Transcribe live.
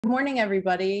Good morning,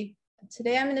 everybody.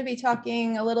 Today I'm going to be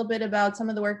talking a little bit about some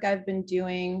of the work I've been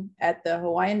doing at the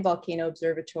Hawaiian Volcano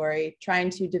Observatory, trying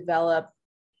to develop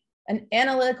an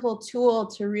analytical tool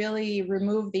to really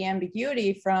remove the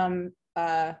ambiguity from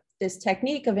this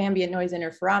technique of ambient noise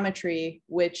interferometry,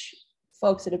 which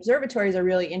folks at observatories are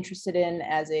really interested in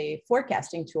as a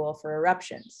forecasting tool for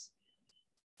eruptions.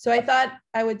 So I thought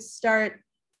I would start.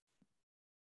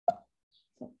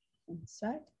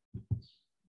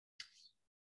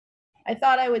 I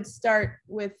thought I would start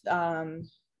with,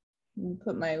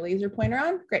 put my laser pointer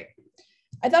on, great.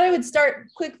 I thought I would start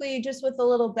quickly just with a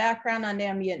little background on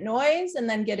ambient noise and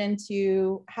then get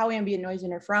into how ambient noise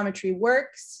interferometry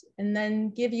works, and then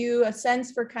give you a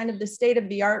sense for kind of the state of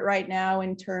the art right now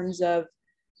in terms of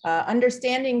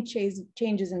understanding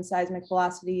changes in seismic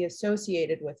velocity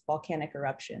associated with volcanic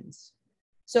eruptions.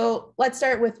 So let's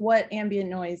start with what ambient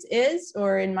noise is,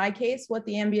 or in my case, what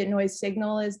the ambient noise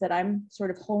signal is that I'm sort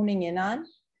of honing in on.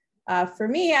 For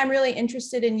me, I'm really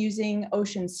interested in using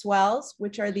ocean swells,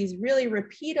 which are these really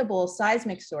repeatable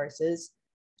seismic sources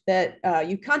that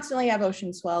you constantly have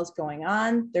ocean swells going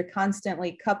on. They're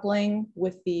constantly coupling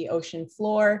with the ocean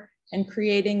floor and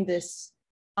creating this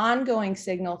ongoing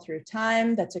signal through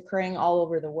time that's occurring all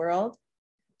over the world.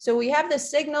 So we have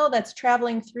this signal that's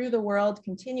traveling through the world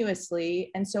continuously.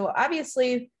 And so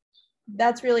obviously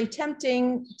that's really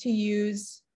tempting to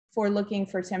use for looking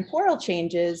for temporal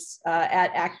changes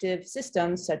at active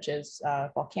systems such as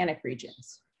volcanic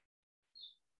regions.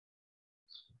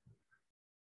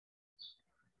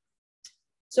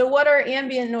 So what are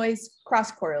ambient noise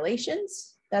cross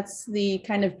correlations? That's the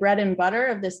kind of bread and butter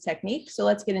of this technique. So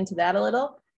let's get into that a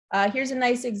little. Here's a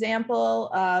nice example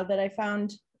that I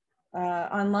found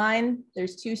online.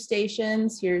 There's two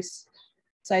stations. Here's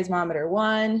seismometer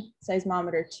 1,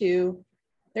 seismometer 2.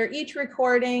 They're each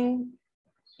recording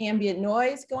ambient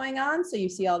noise going on. So you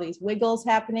see all these wiggles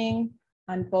happening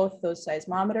on both those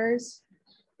seismometers.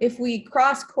 If we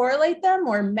cross correlate them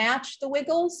or match the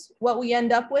wiggles, what we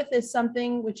end up with is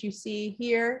something which you see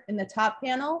here in the top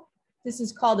panel. This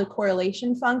is called a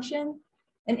correlation function.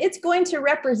 And it's going to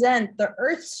represent the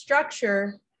Earth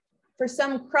structure for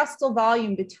some crustal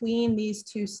volume between these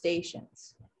two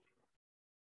stations.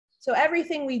 So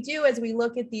everything we do as we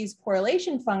look at these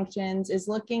correlation functions is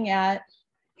looking at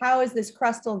how is this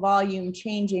crustal volume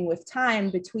changing with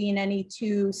time between any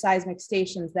two seismic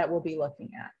stations that we'll be looking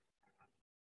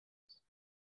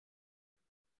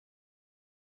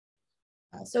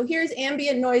at. So here's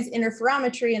ambient noise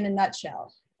interferometry in a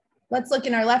nutshell. Let's look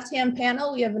in our left-hand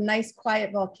panel. We have a nice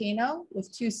quiet volcano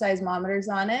with two seismometers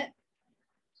on it.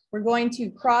 We're going to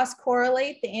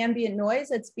cross-correlate the ambient noise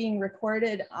that's being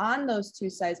recorded on those two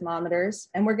seismometers,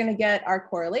 and we're going to get our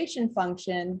correlation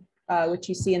function, which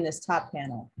you see in this top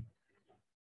panel.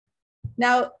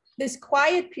 Now, this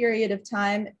quiet period of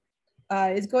time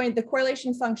the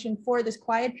correlation function for this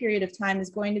quiet period of time is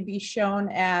going to be shown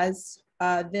as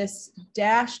this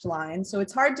dashed line. So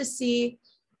it's hard to see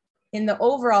in the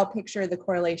overall picture of the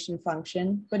correlation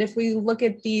function, but if we look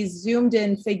at these zoomed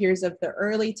in figures of the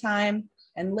early time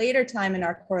and later time in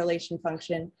our correlation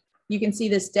function, you can see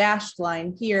this dashed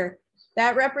line here.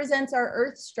 That represents our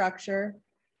Earth structure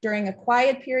during a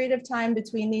quiet period of time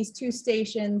between these two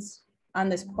stations on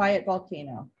this quiet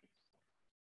volcano.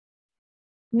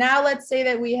 Now let's say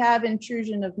that we have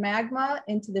intrusion of magma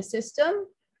into the system.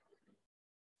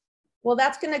 Well,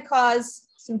 that's going to cause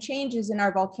some changes in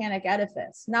our volcanic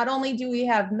edifice. Not only do we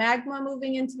have magma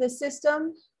moving into the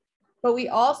system, but we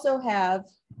also have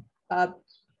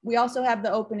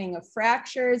the opening of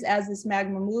fractures as this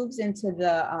magma moves into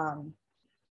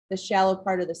the shallow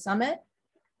part of the summit.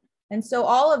 And so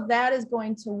all of that is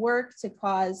going to work to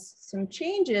cause some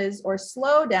changes or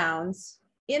slowdowns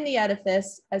in the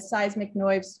edifice as seismic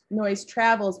noise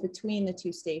travels between the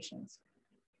two stations.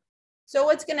 So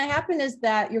what's going to happen is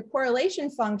that your correlation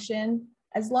function,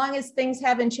 as long as things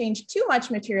haven't changed too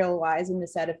much material-wise in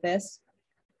this edifice,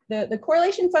 the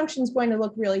correlation function is going to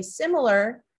look really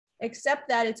similar, except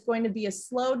that it's going to be a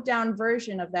slowed down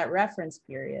version of that reference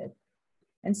period.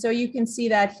 And so you can see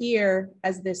that here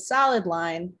as this solid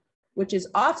line, which is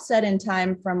offset in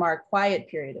time from our quiet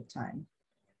period of time.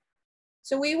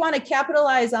 So we want to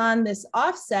capitalize on this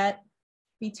offset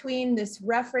between this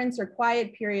reference or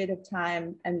quiet period of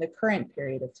time and the current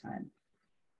period of time.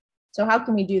 So how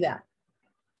can we do that?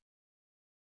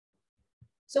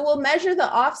 So we'll measure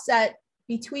the offset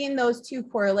between those two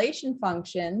correlation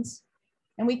functions,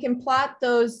 and we can plot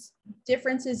those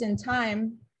differences in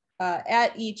time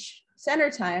at each center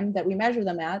time that we measure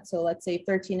them at. So let's say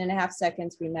 13.5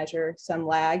 seconds, we measure some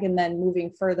lag, and then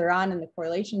moving further on in the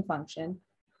correlation function.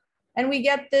 And we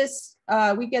get this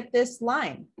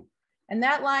line. And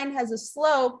that line has a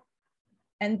slope,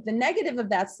 and the negative of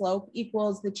that slope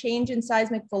equals the change in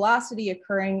seismic velocity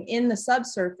occurring in the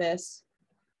subsurface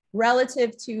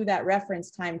relative to that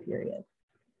reference time period.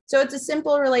 So it's a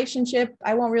simple relationship.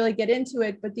 I won't really get into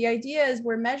it, but the idea is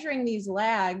we're measuring these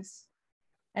lags,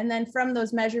 and then from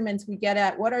those measurements, we get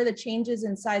at what are the changes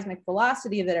in seismic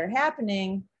velocity that are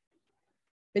happening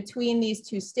between these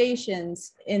two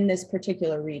stations in this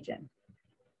particular region.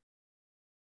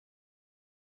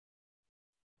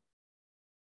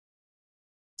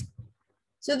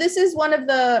 So this is one of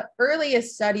the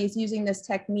earliest studies using this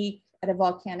technique at a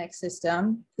volcanic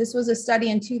system. This was a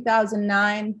study in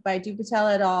 2009 by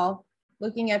Dupatel et al.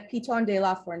 Looking at Piton de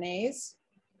la Fournaise.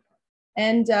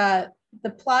 And the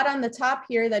plot on the top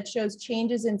here that shows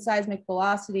changes in seismic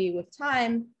velocity with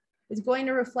time is going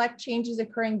to reflect changes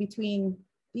occurring between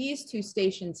these two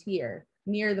stations here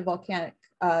near the volcanic,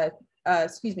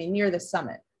 near the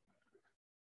summit.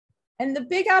 And the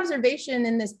big observation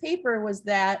in this paper was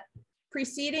that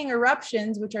preceding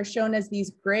eruptions, which are shown as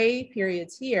these gray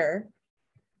periods here,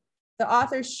 the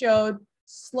authors showed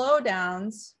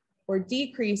slowdowns or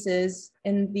decreases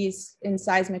in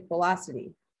seismic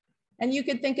velocity. And you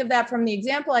could think of that from the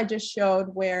example I just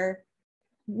showed, where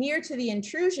near to the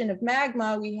intrusion of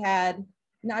magma, we had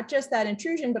not just that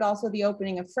intrusion, but also the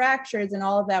opening of fractures and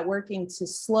all of that working to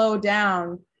slow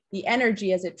down the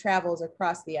energy as it travels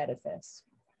across the edifice.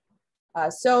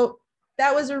 So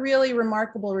that was a really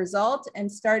remarkable result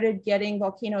and started getting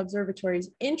volcano observatories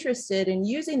interested in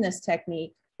using this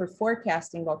technique for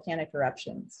forecasting volcanic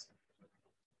eruptions.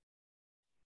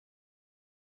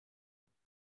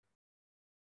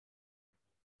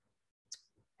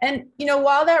 And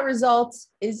while that result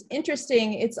is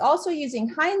interesting, it's also using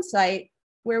hindsight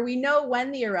where we know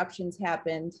when the eruptions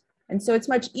happened. And so it's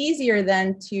much easier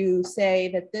then to say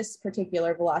that this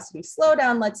particular velocity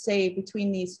slowdown, let's say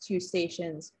between these two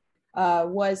stations,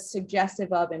 was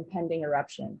suggestive of impending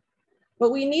eruption.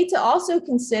 But we need to also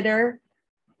consider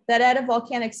that at a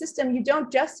volcanic system, you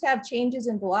don't just have changes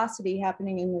in velocity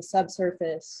happening in the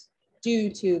subsurface due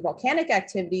to volcanic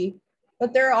activity,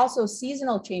 but there are also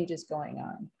seasonal changes going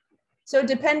on. So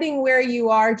depending where you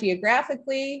are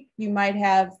geographically, you might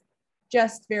have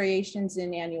just variations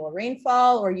in annual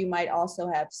rainfall, or you might also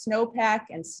have snowpack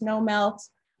and snowmelt.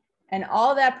 And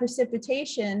all that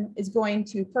precipitation is going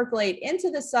to percolate into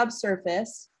the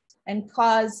subsurface and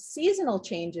cause seasonal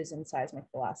changes in seismic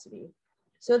velocity.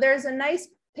 So there's a nice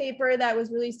paper that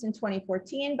was released in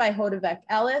 2014 by Hodevek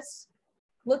Ellis,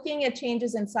 looking at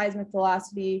changes in seismic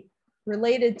velocity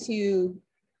related to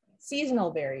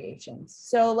seasonal variations.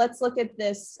 So let's look at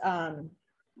this.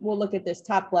 We'll look at this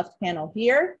top left panel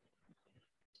here.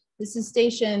 This is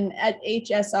stationed at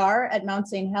HSR at Mount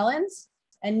St. Helens.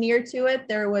 And near to it,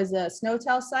 there was a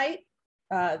snowtel site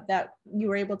that you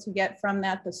were able to get from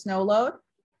that, the snow load.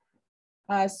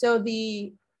 So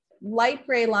the light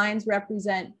gray lines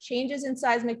represent changes in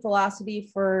seismic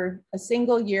velocity for a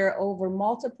single year over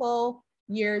multiple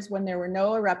years when there were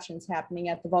no eruptions happening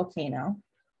at the volcano.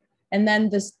 And then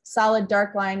this solid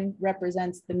dark line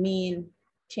represents the mean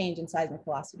change in seismic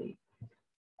velocity.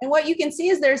 And what you can see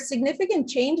is there's significant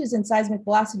changes in seismic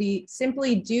velocity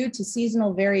simply due to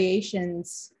seasonal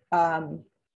variations in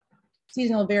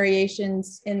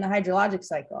the hydrologic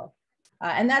cycle.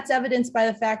 And that's evidenced by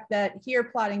the fact that here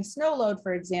plotting snow load,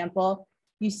 for example,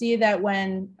 you see that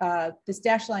when this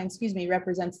dashed line,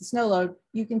 represents the snow load,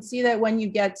 you can see that when you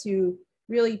get to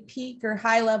really peak or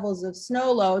high levels of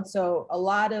snow load, so a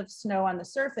lot of snow on the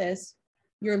surface,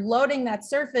 you're loading that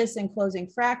surface and closing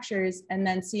fractures and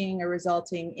then seeing a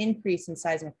resulting increase in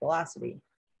seismic velocity.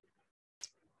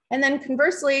 And then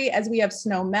conversely, as we have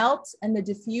snow melt and the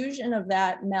diffusion of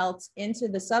that melt into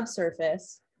the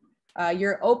subsurface,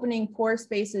 you're opening pore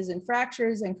spaces and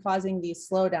fractures and causing these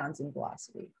slowdowns in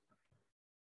velocity.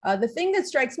 The thing that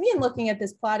strikes me in looking at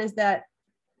this plot is that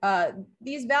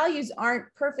these values aren't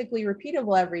perfectly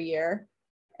repeatable every year.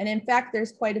 And in fact,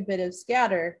 there's quite a bit of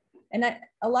scatter. And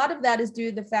a lot of that is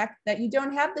due to the fact that you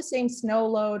don't have the same snow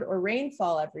load or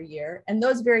rainfall every year. And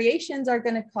those variations are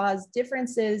going to cause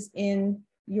differences in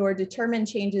your determined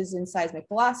changes in seismic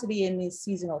velocity in these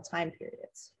seasonal time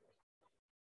periods.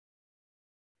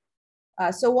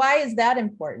 So why is that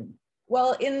important?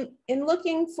 Well, in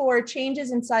looking for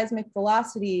changes in seismic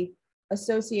velocity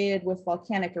associated with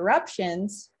volcanic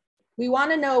eruptions, we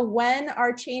want to know when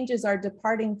our changes are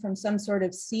departing from some sort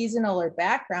of seasonal or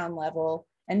background level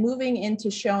and moving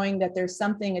into showing that there's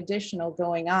something additional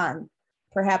going on,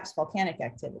 perhaps volcanic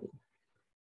activity.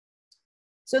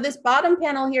 So this bottom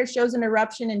panel here shows an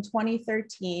eruption in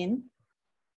 2013.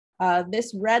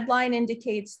 This red line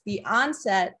indicates the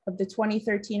onset of the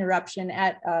 2013 eruption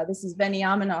at, this is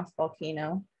Veniaminoff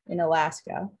volcano in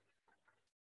Alaska.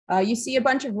 You see a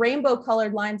bunch of rainbow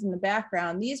colored lines in the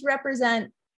background. These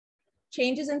represent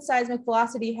changes in seismic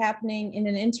velocity happening in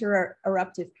an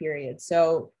intereruptive period.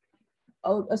 So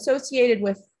associated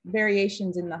with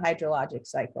variations in the hydrologic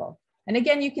cycle. And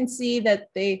again, you can see that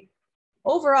they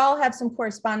overall have some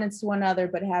correspondence to one another,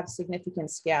 but have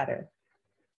significant scatter.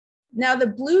 Now the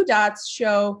blue dots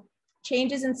show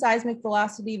changes in seismic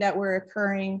velocity that were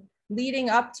occurring leading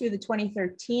up to the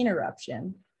 2013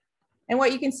 eruption. And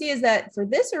what you can see is that for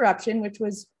this eruption, which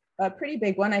was a pretty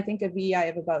big one, I think a VEI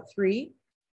of about 3,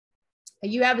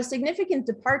 you have a significant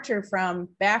departure from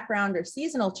background or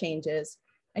seasonal changes.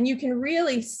 And you can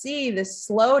really see this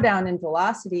slowdown in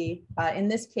velocity, in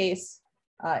this case,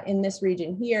 in this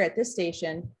region here at this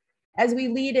station, as we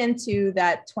lead into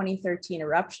that 2013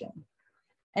 eruption.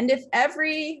 And if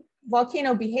every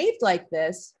volcano behaved like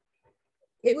this,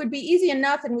 it would be easy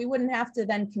enough and we wouldn't have to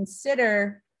then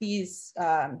consider these,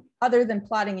 other than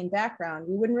plotting in background,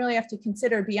 we wouldn't really have to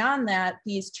consider beyond that,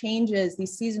 these changes,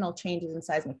 these seasonal changes in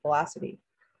seismic velocity.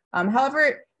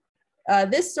 However,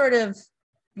 this sort of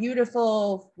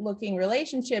beautiful looking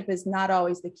relationship is not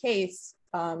always the case.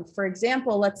 For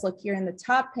example, let's look here in the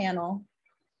top panel.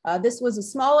 This was a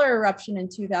smaller eruption in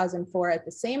 2004 at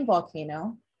the same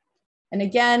volcano. And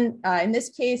again, in this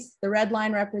case, the red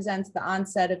line represents the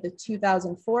onset of the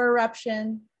 2004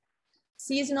 eruption.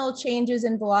 Seasonal changes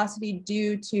in velocity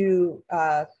due to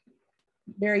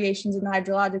variations in the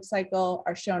hydrologic cycle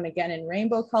are shown again in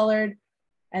rainbow colored.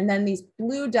 And then these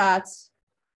blue dots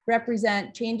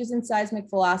represent changes in seismic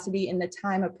velocity in the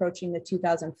time approaching the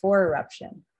 2004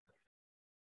 eruption.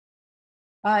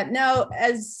 Now,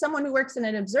 as someone who works in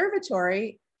an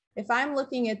observatory, if I'm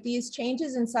looking at these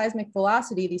changes in seismic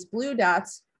velocity, these blue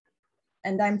dots,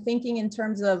 and I'm thinking in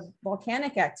terms of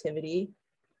volcanic activity,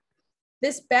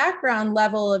 this background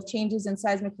level of changes in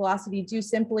seismic velocity due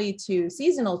simply to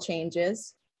seasonal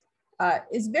changes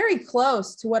is very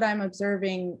close to what I'm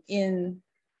observing in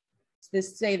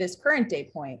this, say, this current day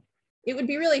point. It would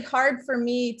be really hard for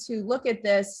me to look at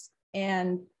this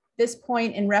and this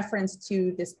point in reference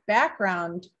to this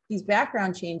background, these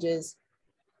background changes,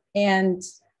 and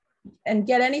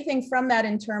get anything from that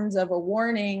in terms of a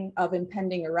warning of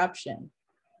impending eruption.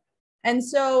 And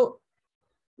so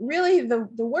really the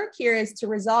work here is to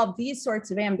resolve these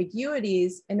sorts of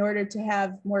ambiguities in order to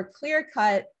have more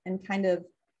clear-cut and kind of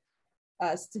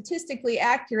statistically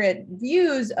accurate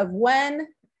views of when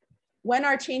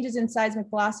our changes in seismic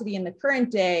velocity in the current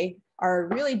day are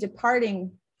really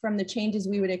departing from the changes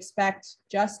we would expect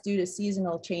just due to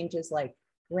seasonal changes like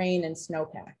rain and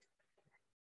snowpack.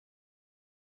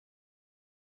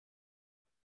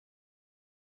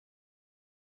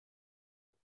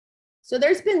 So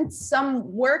there's been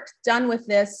some work done with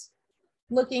this,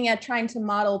 looking at trying to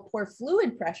model pore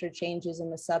fluid pressure changes in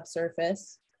the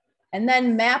subsurface, and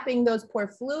then mapping those pore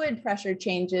fluid pressure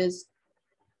changes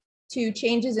to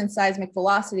changes in seismic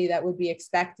velocity that would be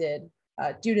expected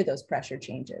due to those pressure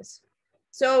changes.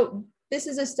 So this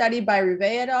is a study by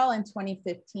Rouvet et al. In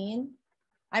 2015.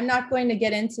 I'm not going to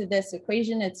get into this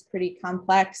equation. It's pretty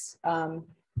complex.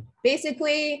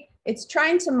 Basically, it's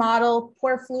trying to model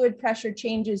pore fluid pressure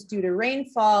changes due to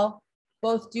rainfall,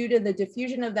 both due to the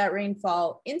diffusion of that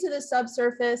rainfall into the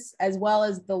subsurface, as well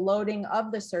as the loading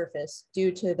of the surface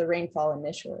due to the rainfall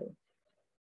initially.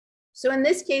 So in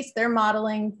this case, they're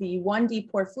modeling the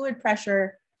 1D pore fluid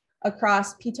pressure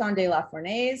across Piton de la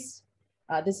Fournaise.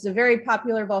 This is a very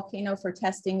popular volcano for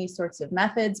testing these sorts of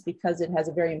methods because it has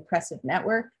a very impressive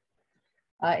network.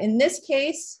 In this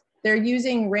case, they're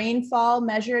using rainfall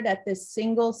measured at this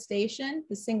single station,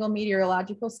 the single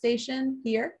meteorological station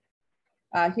here.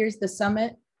 Here's the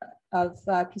summit of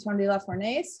Piton de la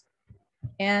Fournaise.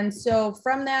 And so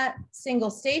from that single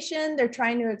station, they're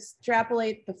trying to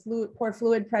extrapolate the pore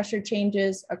fluid pressure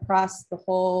changes across the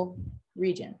whole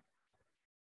region.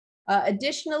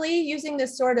 Additionally, using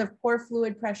this sort of pore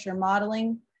fluid pressure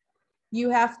modeling, you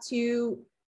have to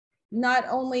not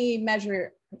only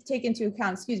take into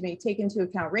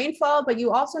account rainfall, but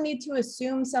you also need to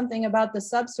assume something about the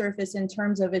subsurface in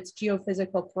terms of its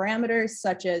geophysical parameters,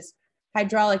 such as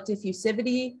hydraulic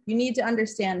diffusivity. You need to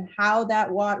understand how that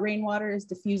rainwater is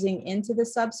diffusing into the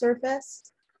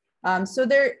subsurface. So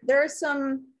there are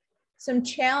some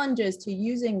challenges to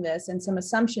using this and some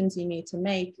assumptions you need to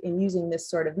make in using this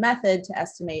sort of method to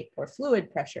estimate pore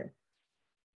fluid pressure.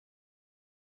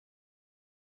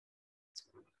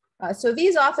 So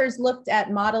these authors looked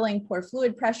at modeling pore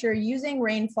fluid pressure using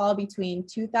rainfall between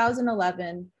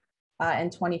 2011 in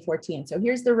 2014. So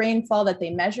here's the rainfall that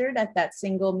they measured at that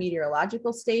single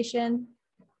meteorological station.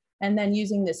 And then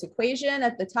using this equation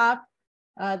at the top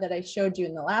that I showed you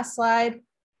in the last slide,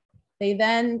 they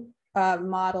then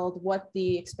modeled what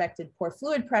the expected pore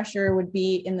fluid pressure would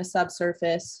be in the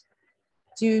subsurface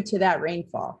due to that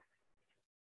rainfall.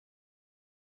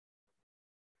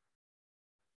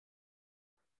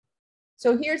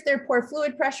 So here's their pore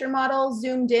fluid pressure model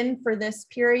zoomed in for this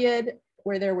period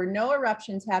where there were no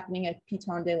eruptions happening at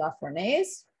Piton de la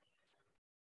Fournaise.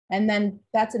 And then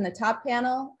that's in the top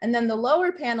panel. And then the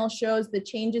lower panel shows the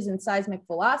changes in seismic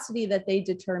velocity that they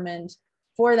determined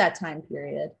for that time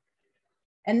period.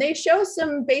 And they show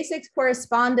some basic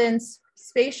correspondence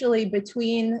spatially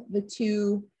between the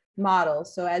two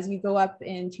models. So as you go up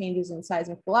in changes in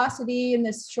seismic velocity in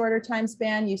this shorter time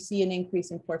span, you see an increase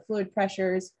in pore fluid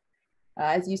pressures.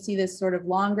 As you see this sort of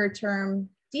longer term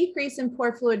decrease in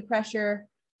pore fluid pressure,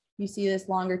 you see this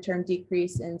longer term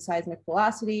decrease in seismic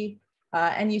velocity.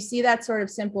 And you see that sort of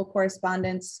simple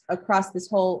correspondence across this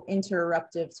whole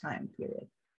intereruptive time period.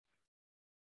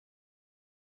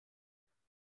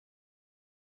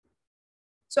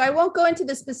 So I won't go into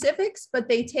the specifics, but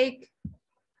they take,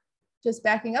 just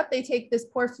backing up, they take this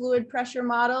pore fluid pressure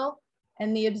model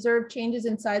and the observed changes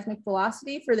in seismic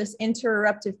velocity for this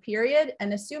intereruptive period.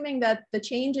 And assuming that the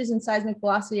changes in seismic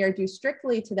velocity are due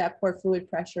strictly to that pore fluid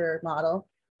pressure model,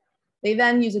 they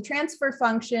then use a transfer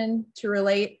function to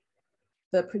relate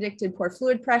the predicted pore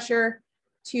fluid pressure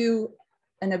to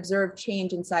an observed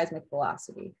change in seismic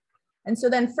velocity. And so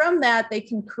then from that, they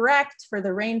can correct for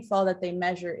the rainfall that they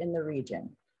measure in the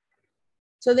region.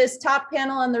 So this top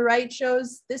panel on the right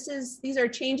shows these are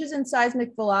changes in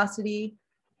seismic velocity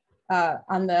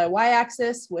on the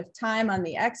y-axis with time on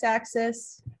the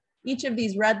x-axis. Each of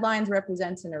these red lines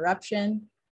represents an eruption.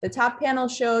 The top panel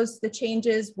shows the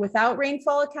changes without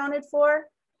rainfall accounted for.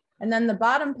 And then the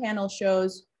bottom panel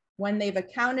shows when they've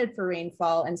accounted for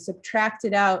rainfall and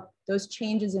subtracted out those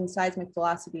changes in seismic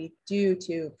velocity due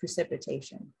to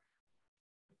precipitation.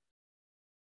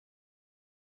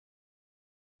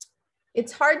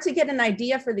 It's hard to get an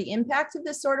idea for the impact of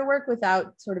this sort of work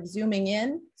without sort of zooming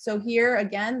in. So here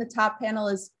again, the top panel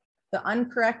is the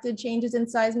uncorrected changes in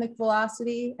seismic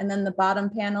velocity. And then the bottom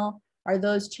panel are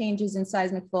those changes in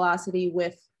seismic velocity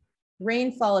with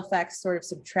rainfall effects sort of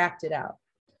subtracted out.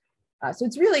 So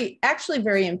it's really actually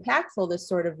very impactful, this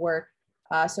sort of work.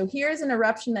 So here's an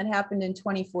eruption that happened in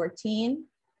 2014.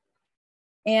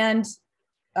 And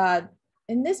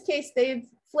in this case, they've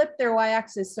flipped their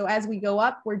y-axis. So as we go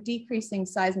up, we're decreasing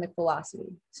seismic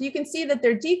velocity. So you can see that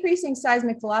they're decreasing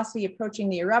seismic velocity approaching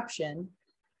the eruption.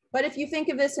 But if you think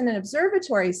of this in an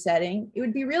observatory setting, it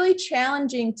would be really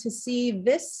challenging to see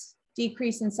this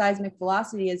decrease in seismic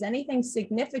velocity as anything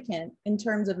significant in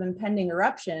terms of impending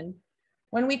eruption,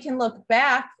 when we can look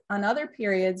back on other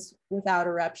periods without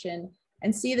eruption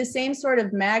and see the same sort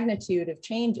of magnitude of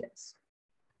changes.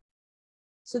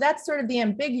 So that's sort of the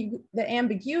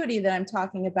ambiguity that I'm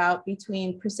talking about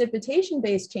between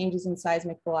precipitation-based changes in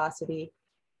seismic velocity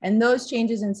and those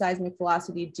changes in seismic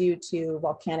velocity due to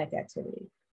volcanic activity.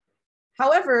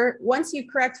 However, once you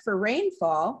correct for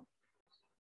rainfall,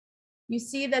 you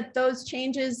see that those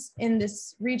changes in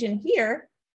this region here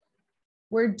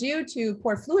were due to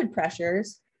pore fluid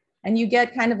pressures, and you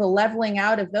get kind of a leveling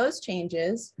out of those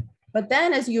changes. But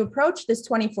then as you approach this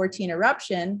 2014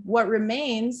 eruption, what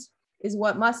remains is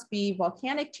what must be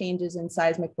volcanic changes in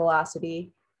seismic velocity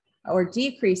or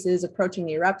decreases approaching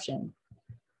the eruption.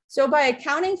 So by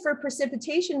accounting for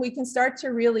precipitation, we can start to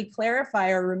really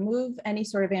clarify or remove any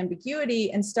sort of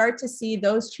ambiguity and start to see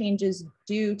those changes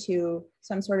due to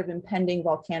some sort of impending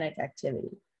volcanic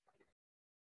activity.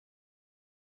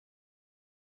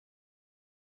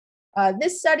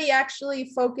 This study actually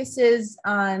focuses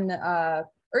on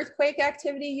earthquake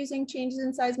activity using changes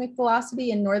in seismic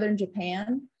velocity in northern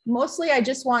Japan. Mostly, I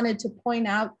just wanted to point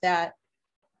out that,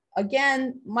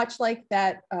 again, much like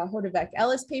that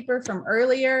Hodevec-Ellis paper from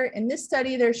earlier, in this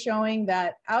study, they're showing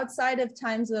that outside of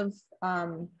times of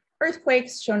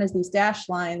earthquakes, shown as these dashed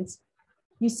lines,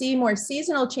 you see more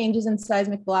seasonal changes in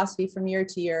seismic velocity from year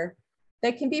to year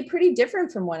that can be pretty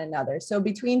different from one another. So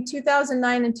between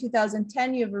 2009 and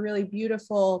 2010, you have a really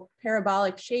beautiful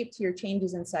parabolic shape to your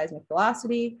changes in seismic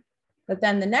velocity. But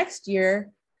then the next year,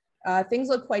 things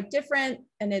look quite different,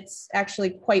 and it's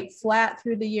actually quite flat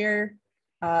through the year.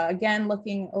 Again,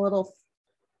 looking a little,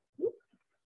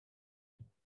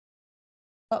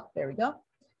 oh, there we go.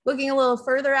 Looking a little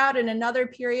further out in another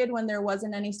period when there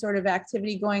wasn't any sort of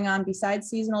activity going on besides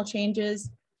seasonal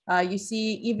changes, you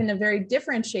see even a very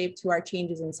different shape to our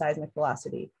changes in seismic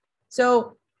velocity.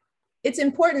 So it's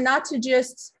important not to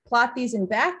just plot these in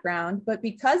background, but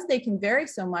because they can vary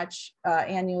so much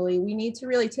annually, we need to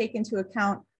really take into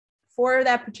account for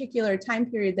that particular time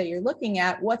period that you're looking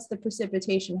at, what's the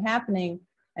precipitation happening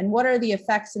and what are the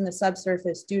effects in the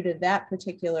subsurface due to that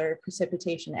particular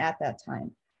precipitation at that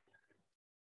time.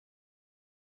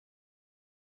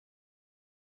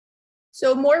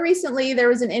 So more recently, there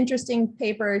was an interesting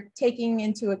paper taking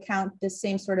into account this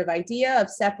same sort of idea of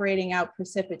separating out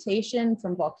precipitation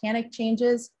from volcanic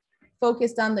changes,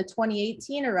 focused on the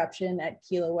 2018 eruption at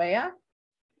Kilauea.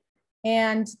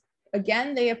 And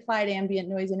again, they applied ambient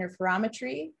noise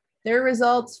interferometry. Their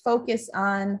results focus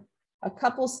on a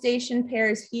couple station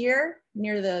pairs here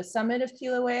near the summit of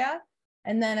Kilauea,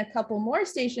 and then a couple more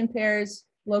station pairs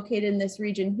located in this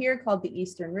region here called the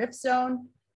Eastern Rift Zone.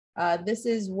 This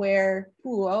is where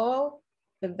Pu'u'o,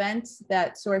 the vent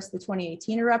that sourced the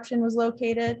 2018 eruption, was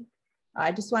located.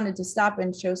 I just wanted to stop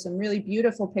and show some really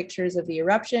beautiful pictures of the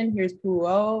eruption. Here's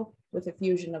Pu'u'o with a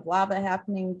fusion of lava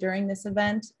happening during this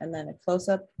event, and then a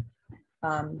close-up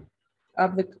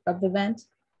of the vent.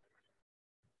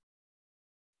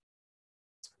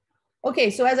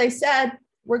 Okay, so as I said,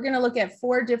 we're going to look at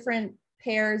four different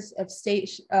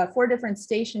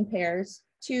station pairs,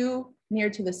 2 near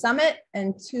to the summit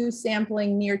and 2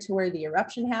 sampling near to where the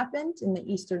eruption happened in the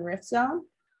Eastern Rift Zone.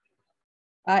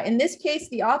 In this case,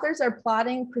 the authors are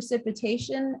plotting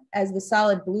precipitation as the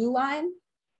solid blue line.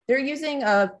 They're using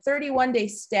a 31-day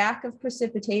stack of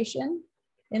precipitation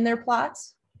in their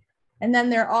plots. And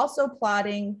then they're also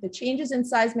plotting the changes in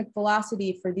seismic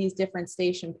velocity for these different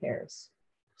station pairs.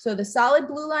 So the solid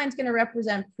blue line is going to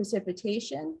represent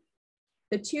precipitation.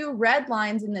 The 2 red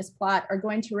lines in this plot are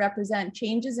going to represent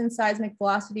changes in seismic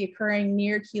velocity occurring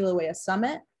near Kilauea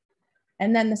summit.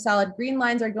 And then the solid green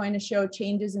lines are going to show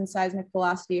changes in seismic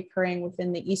velocity occurring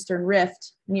within the Eastern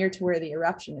Rift near to where the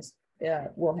eruption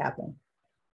will happen.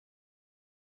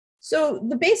 So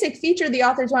the basic feature the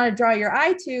authors want to draw your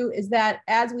eye to is that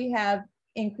as we have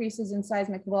increases in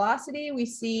seismic velocity, we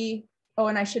see, oh,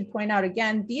 and I should point out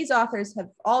again, these authors have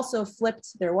also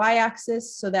flipped their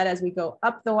y-axis so that as we go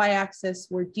up the y-axis,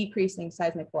 we're decreasing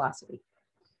seismic velocity.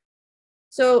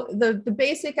 So the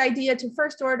basic idea to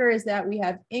first order is that we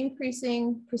have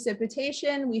increasing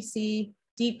precipitation, we see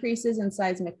decreases in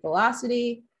seismic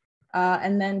velocity,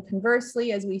 and then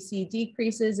conversely, as we see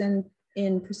decreases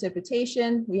in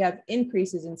precipitation, we have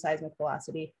increases in seismic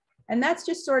velocity. And that's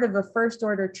just sort of a first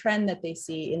order trend that they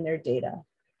see in their data.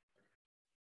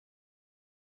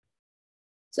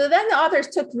 So then the authors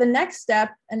took the next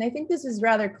step, and I think this is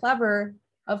rather clever,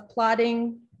 of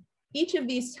plotting each of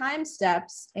these time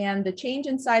steps and the change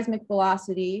in seismic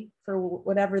velocity for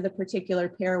whatever the particular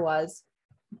pair was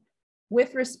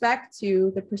with respect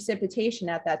to the precipitation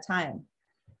at that time.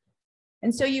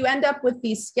 And so you end up with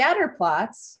these scatter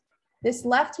plots. This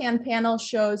left-hand panel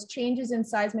shows changes in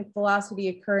seismic velocity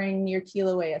occurring near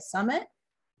Kilauea summit,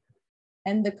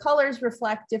 and the colors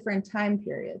reflect different time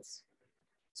periods.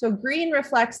 So green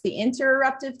reflects the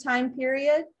intereruptive time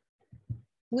period,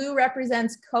 blue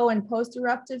represents co and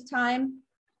post-eruptive time,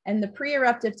 and the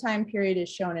pre-eruptive time period is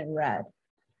shown in red.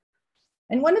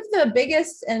 And one of the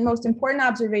biggest and most important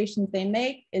observations they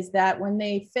make is that when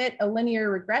they fit a linear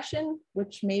regression,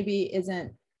 which maybe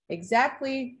isn't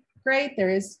exactly great, there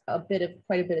is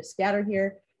quite a bit of scatter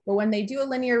here, but when they do a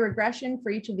linear regression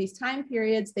for each of these time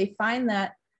periods, they find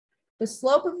that the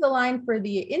slope of the line for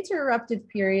the intereruptive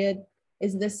period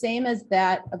is the same as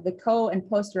that of the co and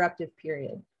post-eruptive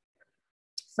period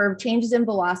for changes in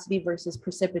velocity versus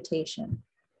precipitation.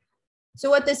 So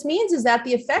what this means is that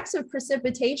the effects of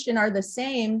precipitation are the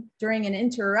same during an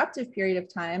intereruptive period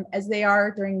of time as they are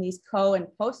during these co and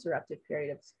post-eruptive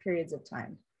periods of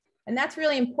time. And that's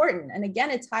really important. And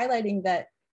again, it's highlighting that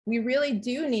we really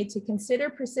do need to consider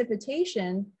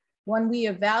precipitation when we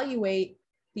evaluate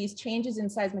these changes in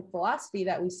seismic velocity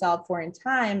that we solved for in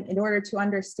time in order to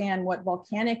understand what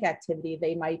volcanic activity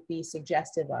they might be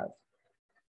suggestive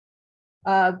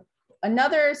of.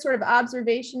 Another sort of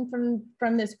observation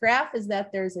from this graph is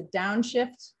that there's a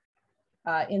downshift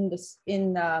in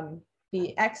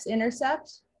the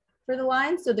x-intercept for the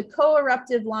line. So the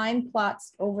co-eruptive line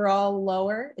plots overall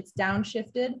lower, it's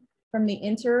downshifted from the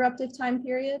intereruptive time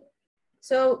period.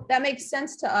 So that makes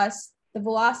sense to us. The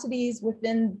velocities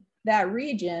within that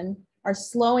region are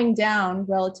slowing down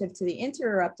relative to the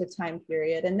intereruptive time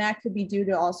period. And that could be due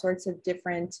to all sorts of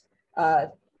different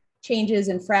changes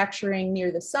in fracturing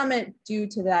near the summit due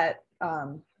to that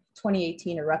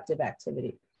 2018 eruptive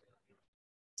activity.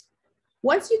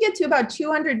 Once you get to about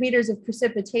 200 meters of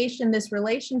precipitation, this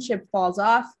relationship falls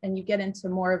off and you get into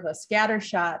more of a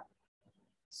scattershot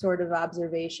sort of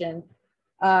observation.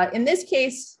 In this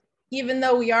case, even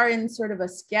though we are in sort of a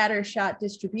scatter shot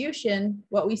distribution,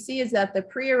 what we see is that the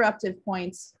pre-eruptive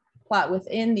points plot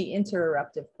within the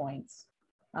inter-eruptive points.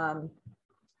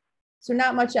 So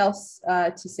not much else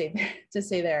to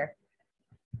say there.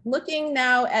 Looking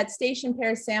now at station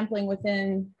pair sampling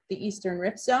within the Eastern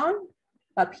Rift Zone,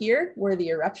 up here where the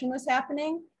eruption was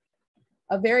happening,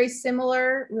 a very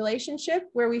similar relationship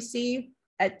where we see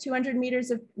at 200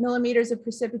 millimeters of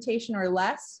precipitation or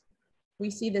less,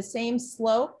 we see the same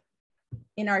slope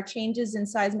in our changes in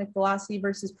seismic velocity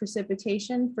versus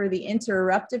precipitation for the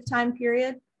inter-eruptive time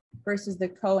period versus the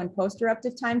co and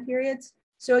post-eruptive time periods.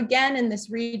 So again, in this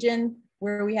region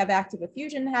where we have active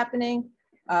effusion happening,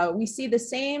 we see the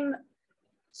same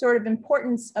sort of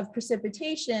importance of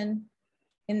precipitation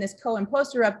in this co and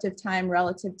post-eruptive time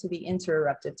relative to the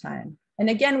inter-eruptive time. And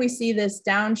again, we see this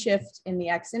downshift in the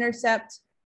x-intercept,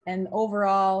 and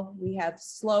overall we have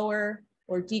slower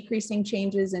or decreasing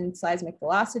changes in seismic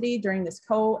velocity during this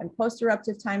co and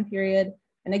post-eruptive time period.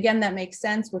 And again, that makes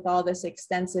sense with all this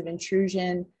extensive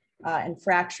intrusion and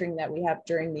fracturing that we have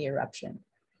during the eruption.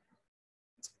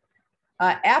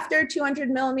 After 200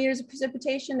 millimeters of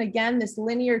precipitation, again, this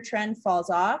linear trend falls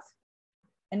off,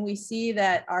 and we see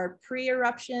that our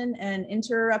pre-eruption and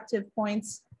inter-eruptive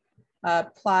points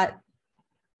plot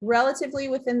relatively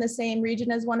within the same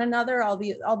region as one another,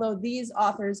 although these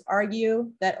authors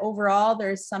argue that overall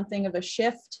there's something of a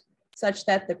shift such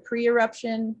that the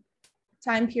pre-eruption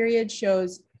time period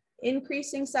shows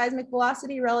increasing seismic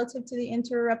velocity relative to the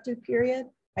inter-eruptive period.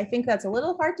 I think that's a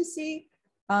little hard to see,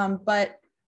 but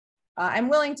I'm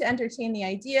willing to entertain the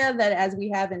idea that as we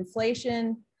have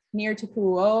inflation near to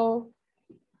Pu'u'o,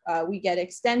 we get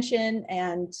extension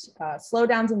and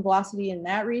slowdowns in velocity in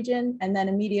that region, and then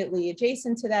immediately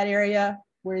adjacent to that area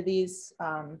where these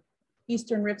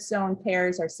Eastern Rift Zone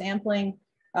pairs are sampling,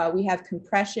 we have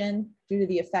compression due to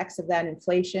the effects of that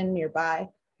inflation nearby.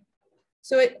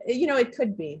 So it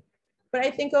could be, but I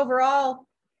think overall,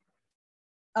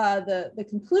 the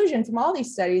conclusion from all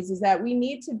these studies is that we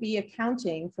need to be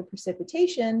accounting for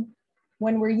precipitation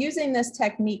when we're using this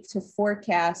technique to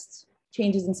forecast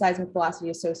changes in seismic velocity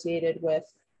associated with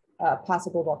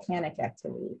possible volcanic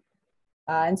activity.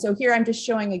 And so here I'm just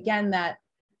showing again that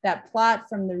plot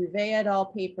from the Rouvet et al.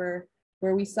 Paper,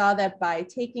 where we saw that by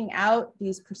taking out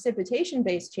these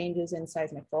precipitation-based changes in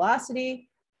seismic velocity,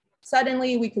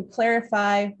 suddenly we could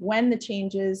clarify when the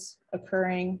changes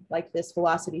occurring, like this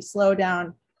velocity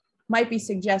slowdown, might be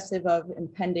suggestive of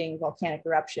impending volcanic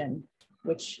eruption,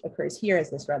 which occurs here as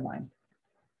this red line.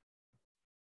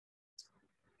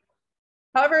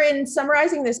 However, in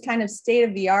summarizing this kind of state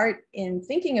of the art in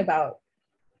thinking about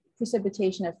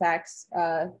precipitation effects,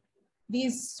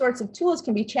 these sorts of tools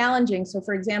can be challenging. So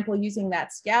for example, using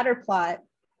that scatter plot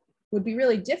would be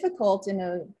really difficult in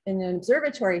an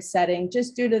observatory setting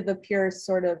just due to the pure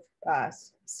sort of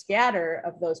scatter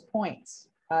of those points.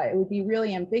 It would be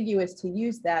really ambiguous to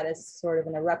use that as sort of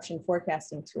an eruption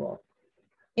forecasting tool.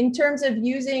 In terms of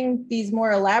using these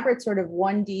more elaborate sort of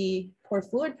 1D pore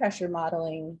fluid pressure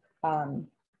modeling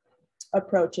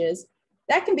approaches,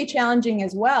 that can be challenging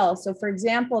as well. So for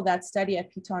example, that study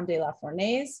at Piton de la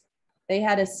Fournaise, they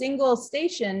had a single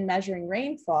station measuring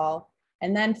rainfall,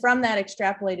 and then from that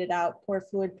extrapolated out pore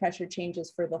fluid pressure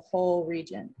changes for the whole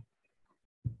region.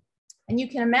 And you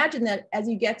can imagine that as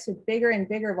you get to bigger and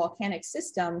bigger volcanic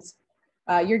systems,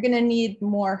 you're going to need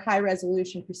more high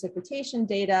resolution precipitation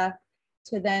data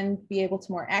to then be able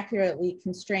to more accurately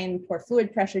constrain pore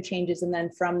fluid pressure changes, and then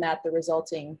from that, the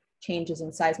resulting changes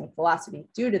in seismic velocity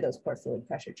due to those pore fluid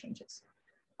pressure changes.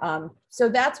 So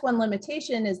that's one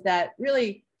limitation, is that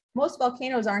really most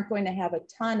volcanoes aren't going to have a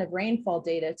ton of rainfall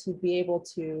data to be able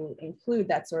to include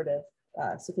that sort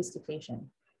of sophistication.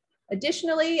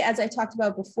 Additionally, as I talked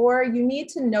about before, you need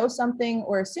to know something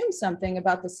or assume something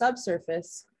about the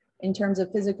subsurface in terms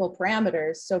of physical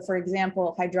parameters. So for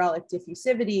example, hydraulic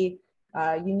diffusivity,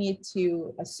 you need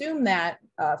to assume that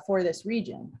for this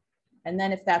region. And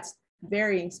then if that's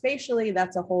varying spatially,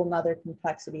 that's a whole nother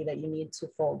complexity that you need to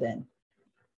fold in.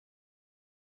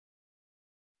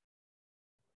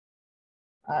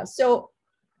 So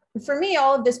for me,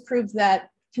 all of this proves that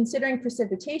considering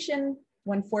precipitation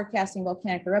when forecasting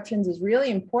volcanic eruptions is really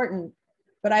important,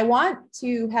 but I want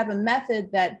to have a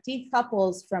method that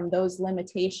decouples from those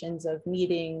limitations of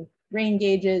needing rain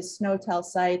gauges, snow tell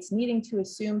sites, needing to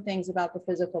assume things about the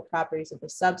physical properties of the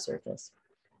subsurface.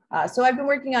 So I've been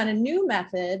working on a new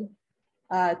method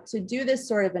to do this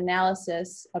sort of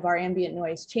analysis of our ambient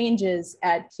noise changes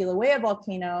at Kilauea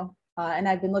volcano. And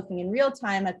I've been looking in real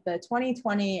time at the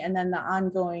 2020 and then the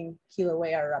ongoing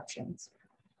Kilauea eruptions.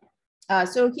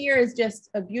 So here is just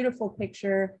a beautiful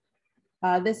picture.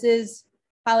 This is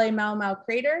Hale-Mau-Mau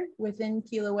crater within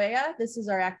Kilauea. This is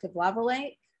our active lava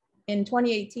lake. In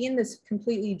 2018, this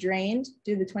completely drained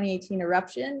due to the 2018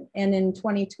 eruption. And in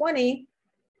 2020,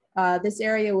 this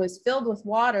area was filled with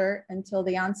water until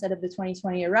the onset of the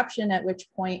 2020 eruption, at which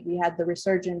point we had the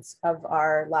resurgence of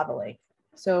our lava lake.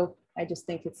 So I just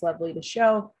think it's lovely to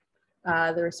show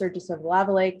the resurgence of the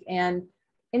lava lake. And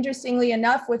interestingly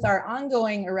enough, with our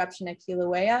ongoing eruption at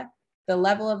Kilauea, the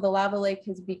level of the lava lake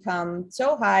has become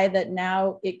so high that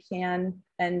now it can,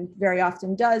 and very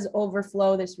often does,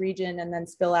 overflow this region and then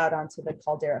spill out onto the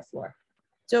caldera floor.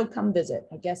 So come visit,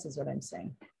 I guess is what I'm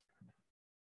saying.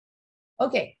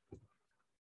 Okay,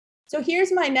 so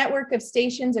here's my network of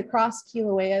stations across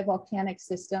Kilauea volcanic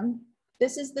system.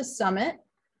 This is the summit.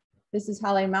 This is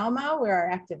Hale-Mau-Mau, where our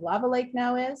active lava lake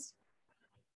now is.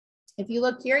 If you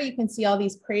look here, you can see all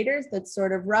these craters that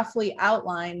sort of roughly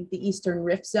outline the eastern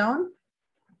rift zone.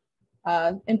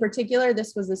 In particular,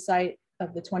 this was the site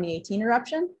of the 2018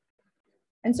 eruption.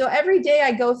 And so every day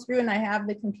I go through and I have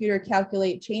the computer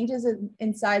calculate changes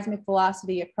in seismic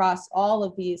velocity across all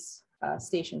of these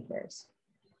station pairs.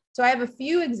 So I have a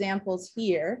few examples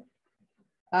here.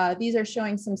 These are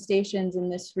showing some stations in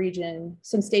this region,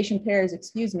 some station pairs,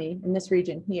 excuse me, in this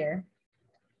region here.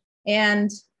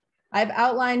 And I've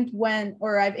outlined when,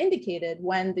 or I've indicated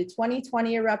when the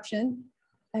 2020 eruption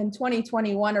and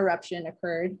 2021 eruption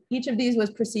occurred. Each of these was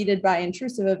preceded by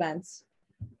intrusive events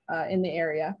in the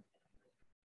area.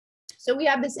 So we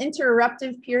have this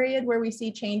intereruptive period where we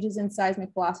see changes in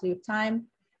seismic velocity with time.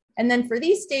 And then for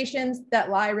these stations that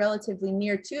lie relatively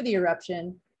near to the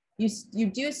eruption, you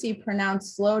do see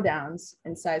pronounced slowdowns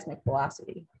in seismic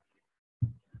velocity.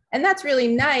 And that's really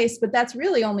nice, but that's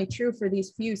really only true for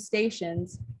these few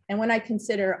stations. And when I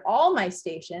consider all my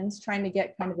stations, trying to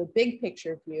get kind of a big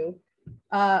picture view,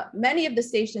 many of the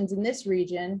stations in this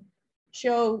region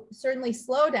show certainly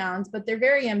slowdowns, but they're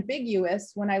very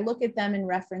ambiguous when I look at them in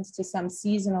reference to some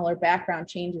seasonal or background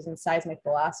changes in seismic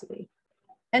velocity.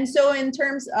 And so in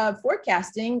terms of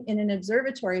forecasting in an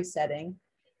observatory setting,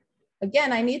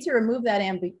 again, I need to remove that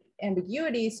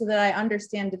ambiguity so that I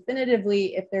understand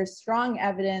definitively if there's strong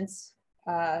evidence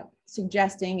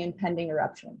suggesting impending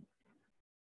eruption.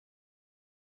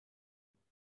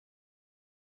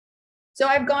 So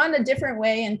I've gone a different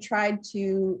way and tried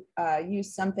to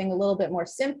use something a little bit more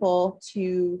simple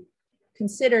to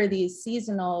consider these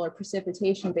seasonal or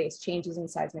precipitation-based changes in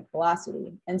seismic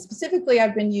velocity. And specifically,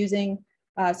 I've been using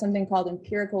something called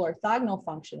empirical orthogonal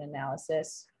function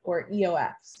analysis, or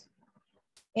EOFs.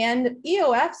 And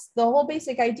EOFs, the whole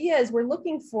basic idea is we're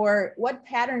looking for what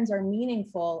patterns are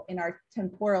meaningful in our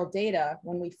temporal data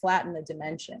when we flatten the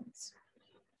dimensions.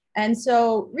 And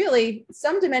so really,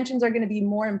 some dimensions are going to be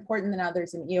more important than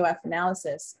others in EOF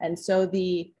analysis. And so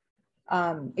the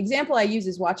example I use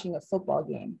is watching a football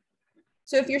game.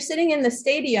 So if you're sitting in the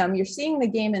stadium, you're seeing the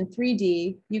game in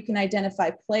 3D, you can identify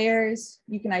players,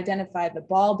 you can identify the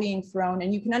ball being thrown,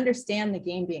 and you can understand the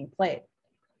game being played.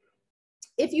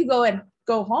 If you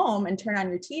go home and turn on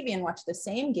your TV and watch the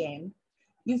same game,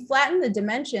 you flatten the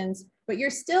dimensions, but you're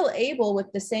still able with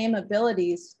the same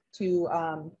abilities to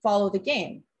follow the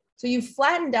game. So you've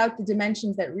flattened out the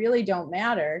dimensions that really don't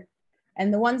matter,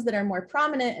 and the ones that are more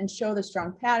prominent and show the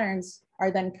strong patterns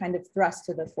are then kind of thrust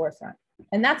to the forefront.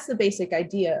 And that's the basic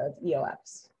idea of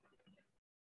EOFs.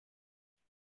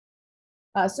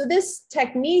 So this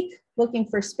technique, looking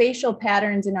for spatial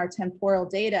patterns in our temporal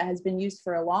data, has been used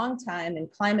for a long time in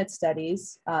climate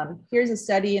studies. Here's a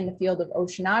study in the field of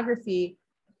oceanography,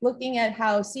 looking at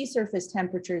how sea surface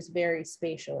temperatures vary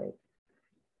spatially.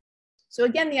 So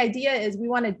again, the idea is we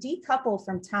want to decouple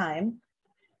from time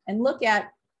and look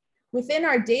at, within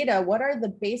our data, what are the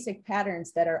basic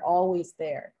patterns that are always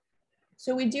there?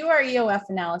 So we do our EOF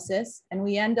analysis and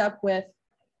we end up with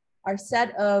our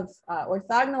set of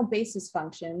orthogonal basis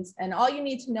functions. And all you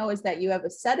need to know is that you have a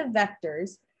set of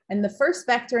vectors, and the first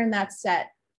vector in that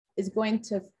set is going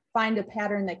to find a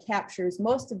pattern that captures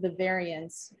most of the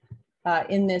variance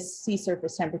in this sea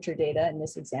surface temperature data in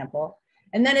this example.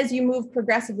 And then as you move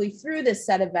progressively through this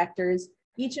set of vectors,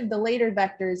 each of the later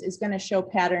vectors is going to show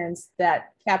patterns that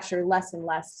capture less and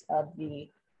less of the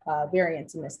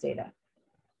variance in this data.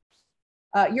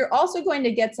 You're also going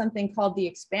to get something called the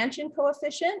expansion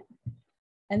coefficient,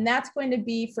 and that's going to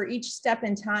be for each step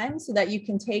in time so that you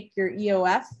can take your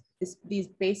EOF, these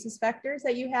basis vectors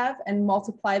that you have, and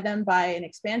multiply them by an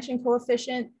expansion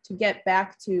coefficient to get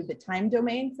back to the time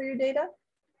domain for your data.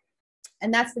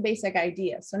 And that's the basic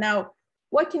idea. So now,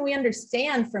 what can we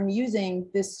understand from using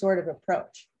this sort of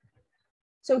approach?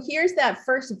 So here's that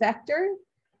first vector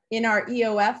in our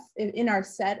EOF, in our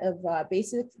set of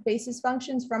basis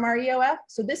functions from our EOF.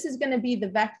 So this is going to be the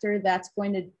vector that's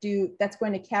going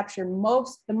to capture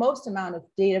the most amount of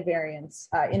data variance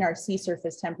in our sea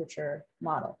surface temperature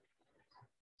model.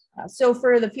 So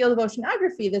for the field of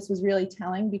oceanography, this was really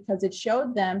telling because it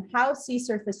showed them how sea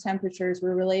surface temperatures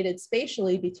were related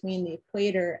spatially between the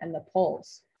equator and the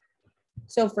poles.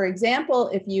 So for example,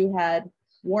 if you had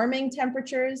warming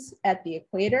temperatures at the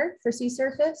equator for sea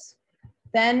surface,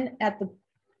 then at the,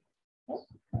 oh,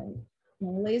 my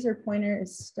laser pointer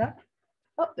is stuck.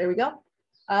 Oh, there we go.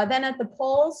 Then at the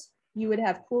poles, you would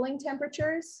have cooling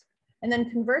temperatures. And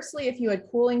then conversely, if you had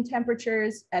cooling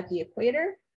temperatures at the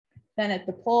equator, then at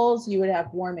the poles, you would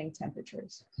have warming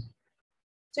temperatures.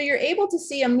 So you're able to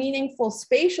see a meaningful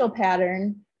spatial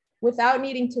pattern without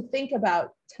needing to think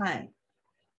about time.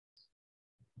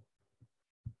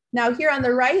 Now here on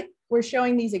the right, we're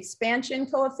showing these expansion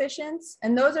coefficients,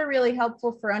 and those are really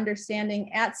helpful for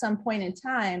understanding at some point in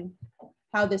time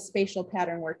how this spatial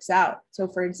pattern works out. So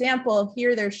for example,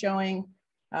 here they're showing,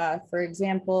 for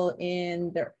example,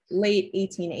 in the late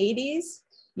 1880s,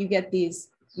 you get these,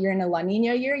 you're in a La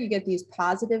Nina year, you get these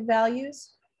positive values.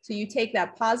 So you take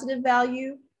that positive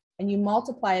value and you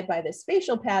multiply it by this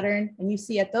spatial pattern, and you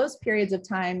see at those periods of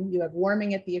time, you have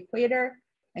warming at the equator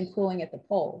and cooling at the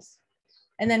poles.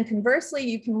 And then conversely,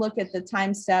 you can look at the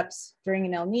time steps during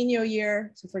an El Nino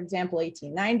year. So for example,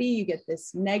 1890, you get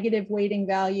this negative weighting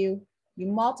value. You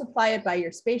multiply it by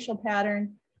your spatial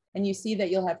pattern, and you see that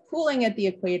you'll have cooling at the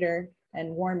equator and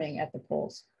warming at the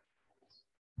poles.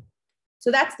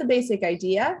 So that's the basic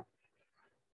idea.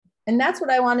 And that's what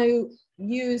I want to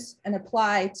use and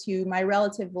apply to my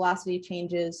relative velocity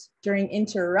changes during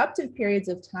intereruptive periods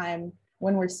of time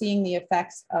when we're seeing the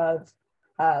effects of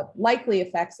likely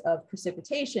effects of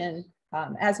precipitation,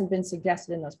 as have been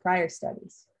suggested in those prior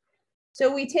studies.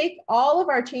 So we take all of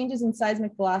our changes in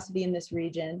seismic velocity in this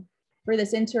region for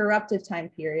this intereruptive time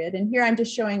period. And here I'm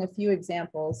just showing a few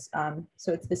examples.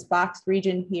 So it's this boxed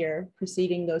region here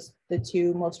preceding the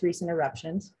two most recent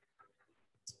eruptions.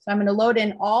 So I'm going to load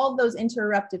in all of those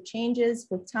intereruptive changes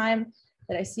with time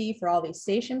that I see for all these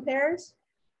station pairs.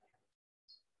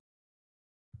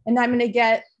 And I'm going to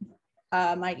get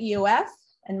my EOF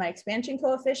and my expansion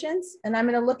coefficients. And I'm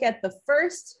going to look at the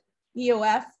first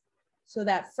EOF, so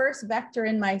that first vector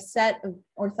in my set of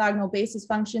orthogonal basis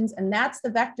functions, and that's the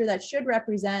vector that should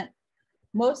represent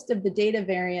most of the data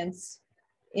variance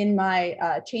in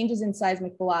my changes in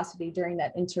seismic velocity during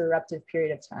that intereruptive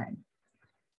period of time.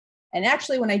 And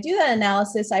actually, when I do that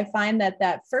analysis, I find that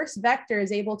that first vector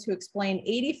is able to explain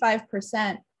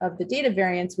 85% of the data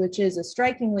variance, which is a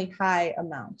strikingly high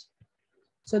amount.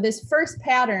 So this first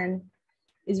pattern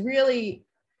is really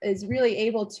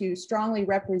able to strongly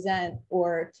represent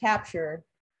or capture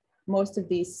most of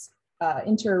these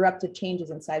intereruptive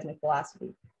changes in seismic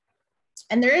velocity.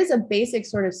 And there is a basic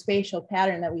sort of spatial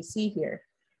pattern that we see here.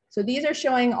 So these are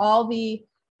showing all the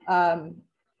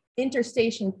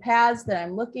interstation paths that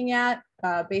I'm looking at.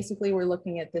 Basically, we're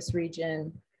looking at this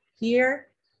region here.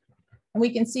 And we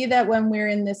can see that when we're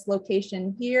in this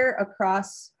location here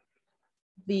across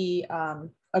the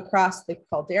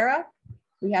caldera,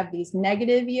 we have these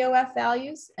negative EOF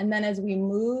values. And then as we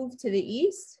move to the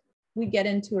east, we get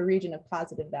into a region of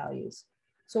positive values.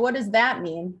 So what does that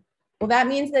mean? Well, that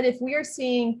means that if we are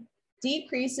seeing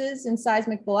decreases in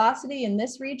seismic velocity in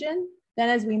this region, then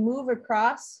as we move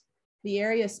across the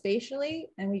area spatially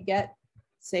and we get,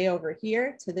 say, over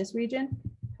here to this region,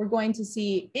 we're going to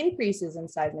see increases in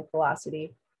seismic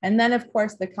velocity. And then, of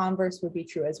course, the converse would be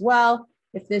true as well.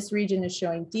 If this region is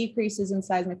showing decreases in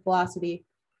seismic velocity,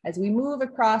 as we move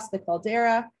across the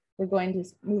caldera, we're going to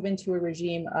move into a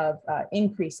regime of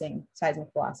increasing seismic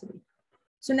velocity.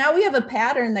 So now we have a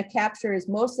pattern that captures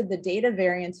most of the data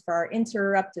variance for our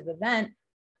intereruptive event.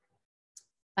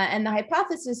 And the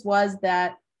hypothesis was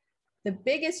that the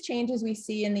biggest changes we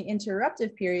see in the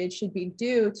intereruptive period should be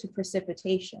due to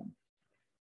precipitation.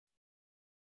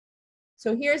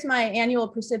 So here's my annual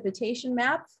precipitation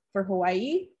map for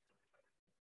Hawaii.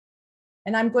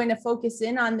 And I'm going to focus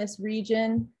in on this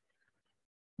region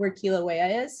where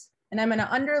Kilauea is, and I'm going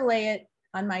to underlay it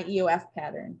on my EOF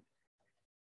pattern.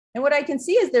 And what I can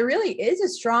see is there really is a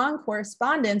strong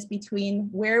correspondence between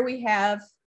where we have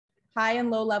high and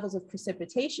low levels of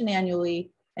precipitation annually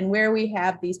and where we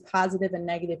have these positive and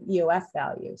negative EOF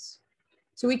values.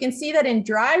 So we can see that in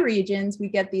dry regions, we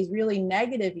get these really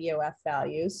negative EOF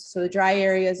values. So the dry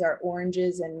areas are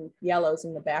oranges and yellows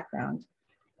in the background.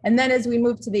 And then as we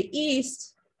move to the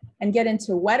east and get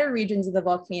into wetter regions of the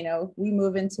volcano, we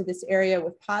move into this area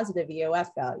with positive EOF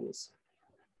values.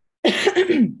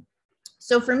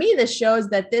 So for me, this shows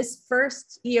that this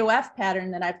first EOF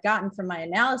pattern that I've gotten from my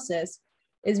analysis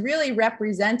is really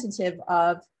representative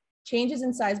of changes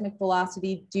in seismic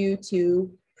velocity due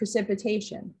to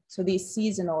precipitation, so these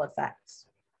seasonal effects.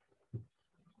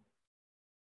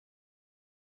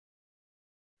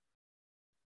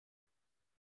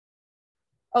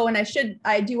 Oh, and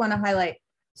I do want to highlight.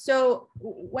 So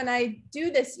when I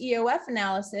do this EOF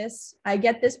analysis, I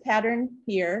get this pattern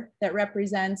here that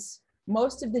represents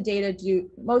most of the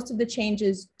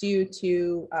changes due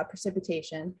to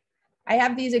precipitation. I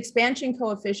have these expansion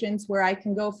coefficients where I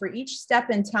can go for each step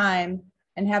in time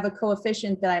and have a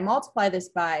coefficient that I multiply this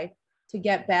by to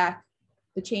get back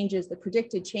the changes, the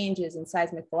predicted changes in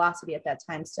seismic velocity at that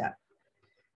time step.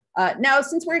 Now,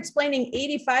 since we're explaining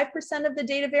 85% of the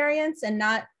data variance and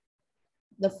not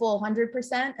the full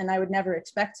 100%, and I would never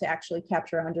expect to actually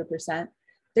capture 100%,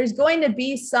 there's going to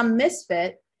be some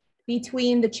misfit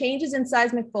between the changes in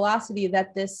seismic velocity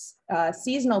that this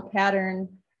seasonal pattern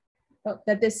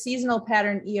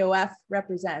EOF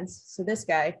represents, so this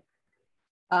guy,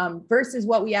 versus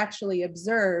what we actually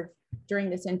observe during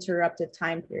this interruptive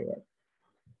time period.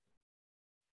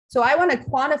 So I want to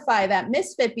quantify that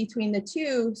misfit between the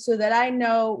two so that I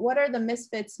know what are the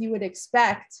misfits you would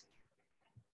expect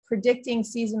predicting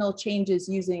seasonal changes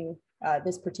using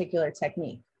this particular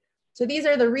technique. So these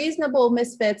are the reasonable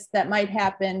misfits that might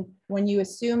happen when you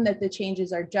assume that the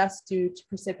changes are just due to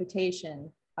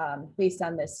precipitation based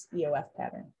on this EOF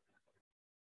pattern.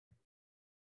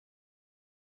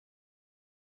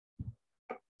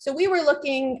 So we were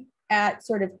looking at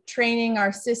sort of training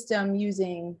our system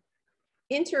using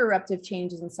interruptive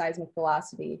changes in seismic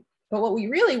velocity. But what we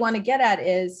really want to get at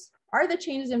is, are the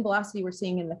changes in velocity we're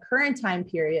seeing in the current time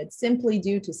period simply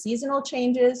due to seasonal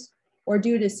changes or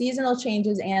due to seasonal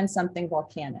changes and something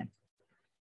volcanic?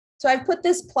 So I've put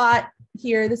this plot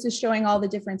here. This is showing all the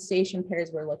different station pairs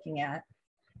we're looking at.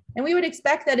 And we would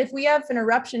expect that if we have an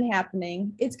eruption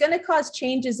happening, it's going to cause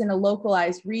changes in a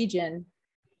localized region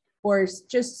or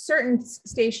just certain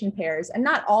station pairs, and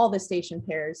not all the station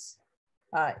pairs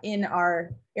in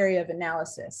our area of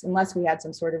analysis, unless we had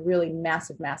some sort of really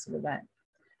massive event.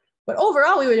 But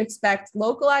overall, we would expect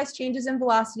localized changes in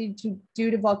velocity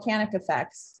due to volcanic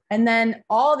effects. And then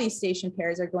all these station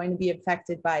pairs are going to be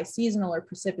affected by seasonal or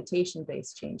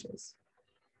precipitation-based changes.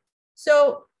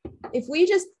 So if we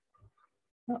just,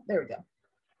 oh, there we go.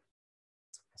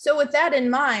 So with that in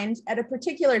mind, at a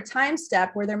particular time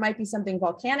step where there might be something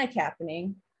volcanic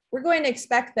happening, we're going to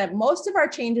expect that most of our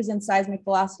changes in seismic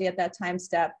velocity at that time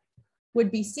step would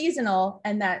be seasonal,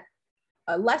 and that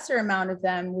a lesser amount of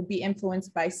them would be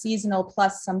influenced by seasonal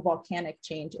plus some volcanic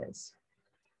changes.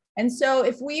 And so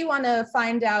if we want to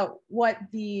find out what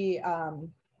the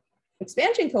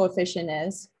expansion coefficient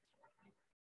is,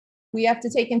 we have to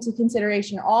take into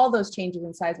consideration all those changes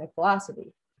in seismic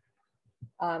velocity.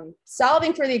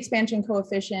 Solving for the expansion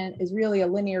coefficient is really a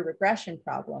linear regression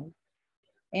problem.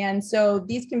 And so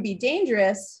these can be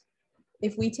dangerous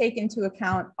if we take into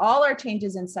account all our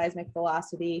changes in seismic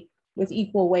velocity with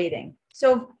equal weighting.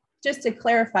 So just to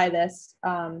clarify this,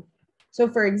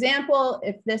 so for example,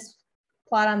 if this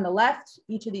plot on the left,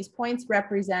 each of these points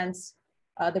represents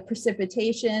the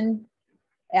precipitation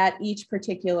at each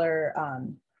particular,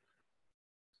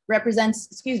 represents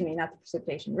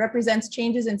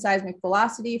changes in seismic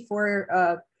velocity for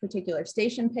a particular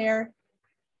station pair.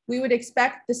 We would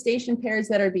expect the station pairs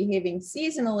that are behaving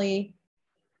seasonally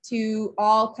to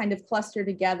all kind of cluster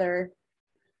together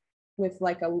with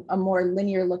like a more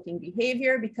linear looking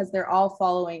behavior because they're all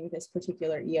following this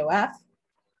particular EOF.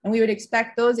 And we would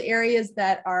expect those areas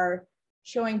that are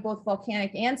showing both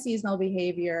volcanic and seasonal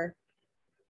behavior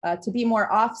to be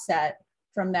more offset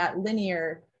from that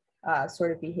linear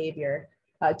sort of behavior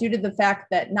due to the fact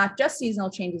that not just seasonal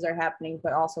changes are happening,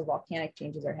 but also volcanic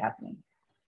changes are happening.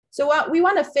 So we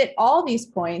want to fit all these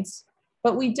points,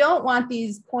 but we don't want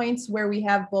these points where we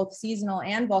have both seasonal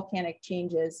and volcanic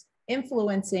changes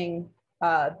influencing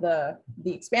the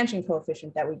expansion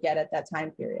coefficient that we get at that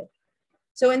time period.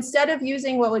 So instead of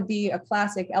using what would be a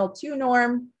classic L2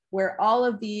 norm, where all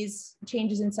of these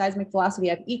changes in seismic velocity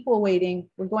have equal weighting,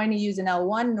 we're going to use an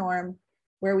L1 norm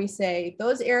where we say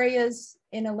those areas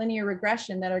in a linear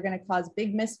regression that are going to cause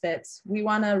big misfits, we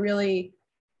want to really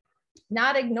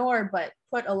not ignore, but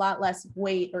put a lot less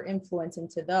weight or influence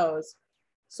into those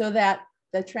so that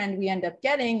the trend we end up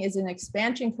getting is an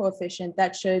expansion coefficient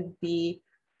that should be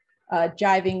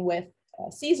jiving with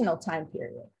a seasonal time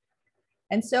period.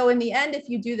 And so in the end, if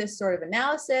you do this sort of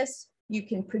analysis, you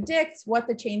can predict what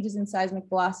the changes in seismic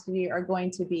velocity are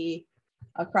going to be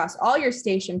across all your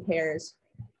station pairs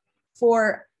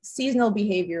for seasonal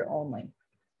behavior only.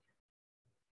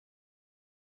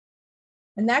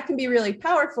 And that can be really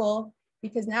powerful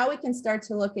because now we can start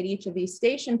to look at each of these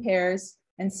station pairs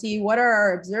and see what are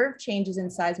our observed changes in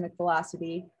seismic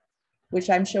velocity, which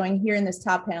I'm showing here in this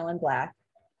top panel in black.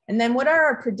 And then what are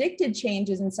our predicted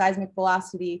changes in seismic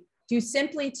velocity due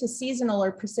simply to seasonal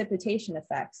or precipitation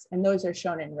effects, and those are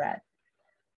shown in red.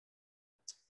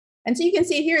 And so you can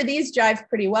see here, these jive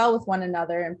pretty well with one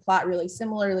another and plot really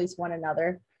similarly to one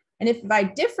another. And if I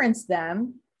difference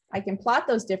them, I can plot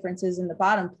those differences in the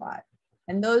bottom plot.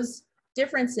 And those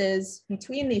differences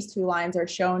between these two lines are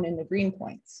shown in the green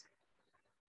points.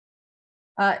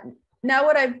 Now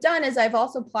what I've done is I've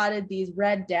also plotted these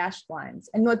red dashed lines.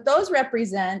 And what those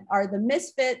represent are the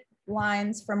misfit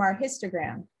lines from our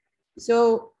histogram.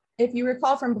 So if you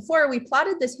recall from before, we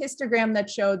plotted this histogram that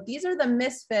showed these are the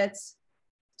misfits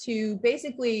to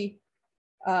basically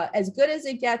as good as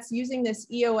it gets using this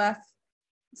EOF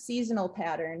seasonal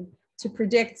pattern to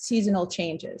predict seasonal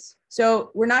changes.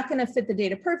 So we're not going to fit the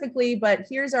data perfectly, but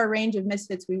here's our range of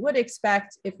misfits we would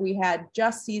expect if we had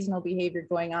just seasonal behavior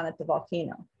going on at the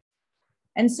volcano.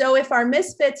 And so if our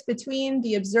misfits between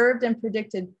the observed and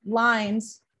predicted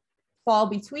lines fall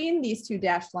between these two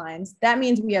dashed lines, that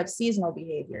means we have seasonal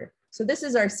behavior. So this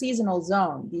is our seasonal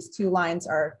zone. These two lines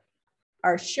are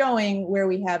showing where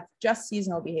we have just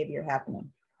seasonal behavior happening.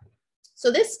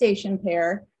 So this station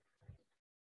pair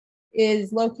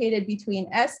is located between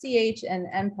SDH and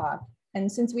MPOC. And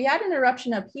since we had an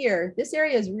eruption up here, this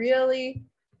area is really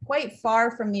quite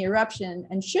far from the eruption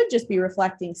and should just be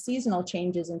reflecting seasonal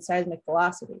changes in seismic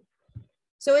velocity.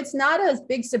 So it's not a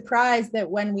big surprise that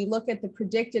when we look at the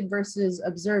predicted versus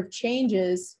observed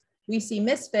changes, we see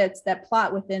misfits that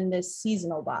plot within this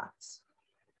seasonal box.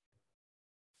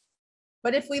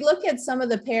 But if we look at some of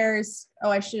the pairs,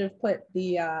 oh, I should have put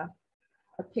the a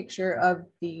picture of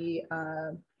the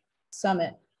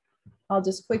summit. I'll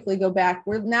just quickly go back.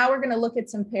 Now we're going to look at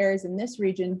some pairs in this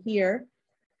region here,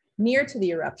 near to the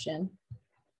eruption.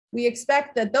 We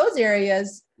expect that those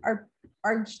areas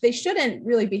they shouldn't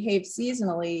really behave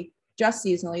seasonally, just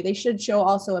seasonally. They should show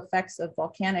also effects of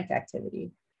volcanic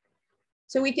activity.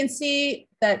 So we can see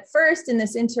that first in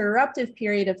this interruptive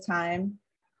period of time,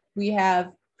 we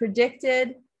have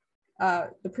predicted,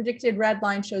 the predicted red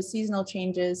line shows seasonal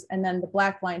changes, and then the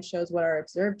black line shows what our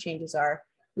observed changes are.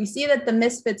 We see that the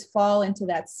misfits fall into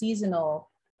that seasonal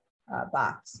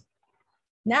box.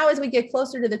 Now, as we get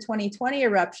closer to the 2020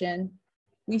 eruption,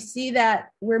 we see that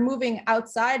we're moving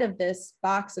outside of this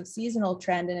box of seasonal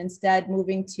trend and instead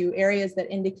moving to areas that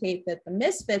indicate that the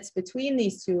misfits between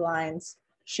these two lines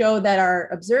show that our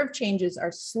observed changes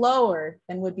are slower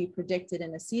than would be predicted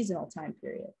in a seasonal time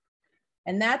period.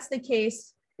 And that's the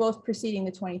case both preceding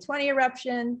the 2020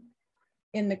 eruption,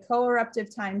 in the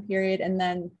co-eruptive time period, and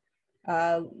then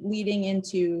leading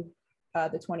into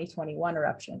the 2021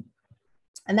 eruption.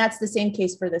 And that's the same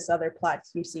case for this other plot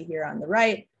you see here on the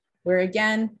right, where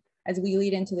again, as we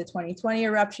lead into the 2020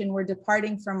 eruption, we're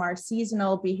departing from our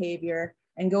seasonal behavior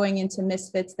and going into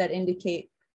misfits that indicate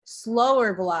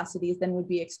slower velocities than would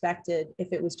be expected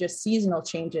if it was just seasonal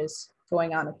changes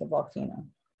going on at the volcano.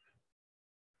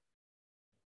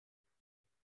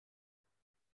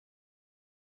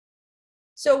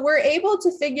 So we're able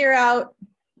to figure out,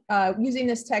 using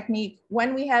this technique,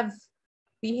 when we have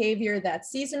behavior that's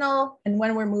seasonal and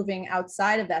when we're moving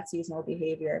outside of that seasonal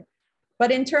behavior.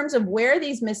 But in terms of where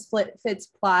these misfits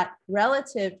plot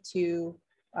relative to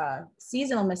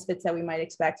seasonal misfits that we might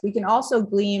expect, we can also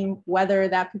glean whether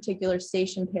that particular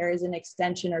station pair is an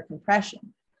extension or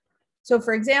compression. So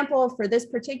for example, for this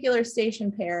particular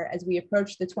station pair, as we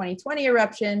approach the 2020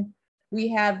 eruption, we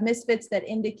have misfits that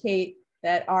indicate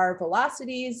that our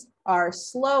velocities are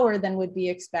slower than would be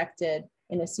expected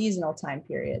in a seasonal time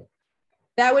period.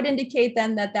 That would indicate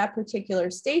then that that particular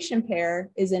station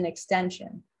pair is an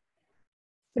extension.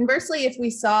 Conversely, if we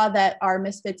saw that our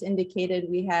misfits indicated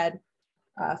we had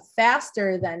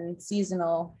faster than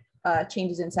seasonal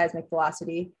changes in seismic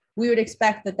velocity, we would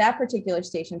expect that that particular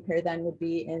station pair then would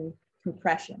be in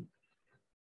compression.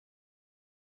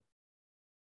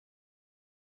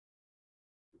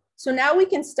 So now we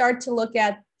can start to look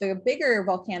at the bigger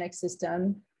volcanic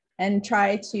system and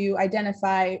try to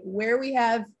identify where we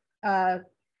have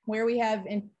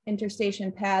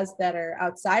interstation paths that are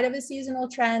outside of a seasonal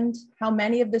trend, how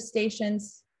many of the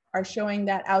stations are showing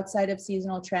that outside of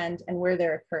seasonal trend, and where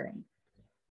they're occurring.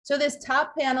 So this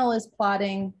top panel is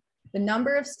plotting the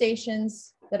number of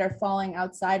stations that are falling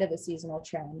outside of a seasonal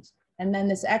trend. And then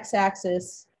this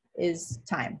x-axis is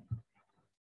time.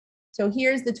 So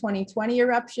here's the 2020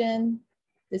 eruption.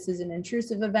 This is an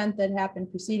intrusive event that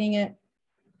happened preceding it.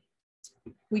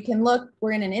 We can look,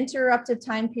 we're in an interruptive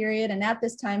time period, and at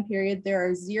this time period, there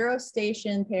are 0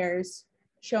 station pairs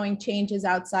showing changes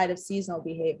outside of seasonal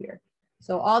behavior.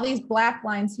 So all these black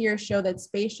lines here show that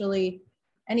spatially,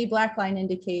 any black line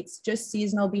indicates just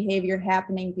seasonal behavior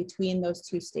happening between those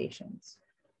two stations.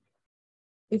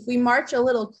 If we march a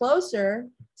little closer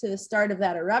to the start of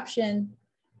that eruption,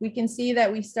 we can see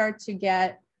that we start to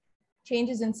get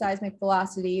changes in seismic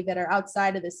velocity that are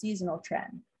outside of the seasonal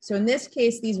trend. So in this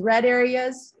case, these red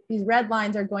areas, these red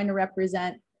lines are going to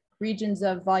represent regions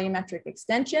of volumetric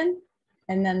extension,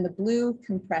 and then the blue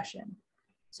compression.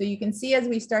 So you can see as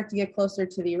we start to get closer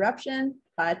to the eruption,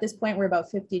 at this point, we're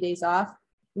about 50 days off.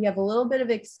 We have a little bit of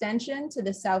extension to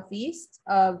the southeast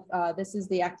of, this is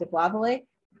the active lava lake.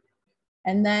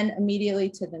 And then immediately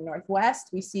to the northwest,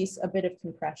 we see a bit of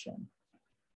compression.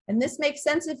 And this makes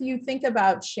sense if you think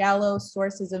about shallow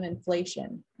sources of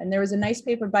inflation. And there was a nice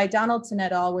paper by Donaldson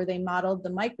et al. Where they modeled the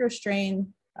microstrain,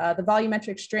 the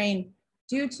volumetric strain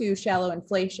due to shallow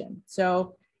inflation.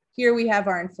 So here we have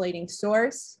our inflating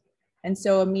source. And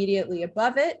so immediately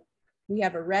above it, we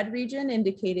have a red region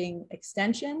indicating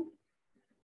extension.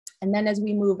 And then as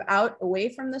we move out away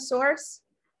from the source,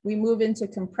 we move into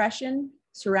compression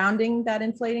surrounding that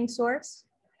inflating source.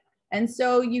 And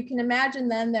so you can imagine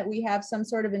then that we have some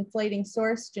sort of inflating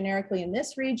source generically in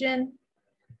this region,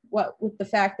 with the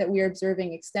fact that we are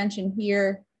observing extension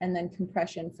here and then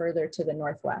compression further to the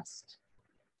northwest.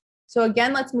 So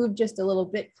again, let's move just a little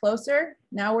bit closer.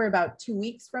 Now we're about 2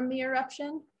 weeks from the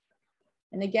eruption.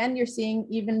 And again, you're seeing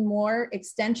even more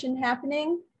extension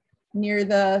happening near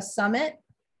the summit.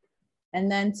 And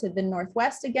then to the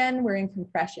northwest again, we're in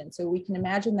compression. So we can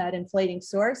imagine that inflating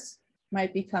source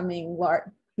might be becoming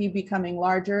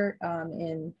larger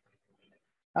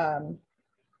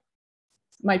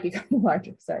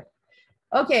sorry.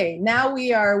 Okay, now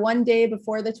we are 1 day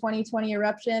before the 2020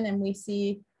 eruption, and we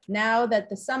see now that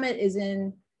the summit is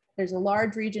in, there's a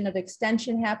large region of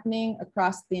extension happening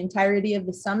across the entirety of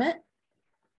the summit,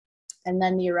 and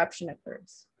then the eruption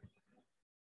occurs.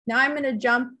 Now I'm going to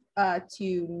jump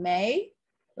to May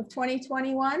of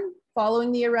 2021,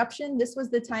 following the eruption. This was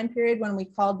the time period when we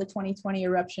called the 2020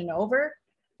 eruption over,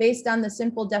 based on the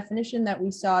simple definition that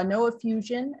we saw no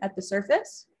effusion at the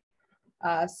surface.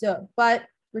 But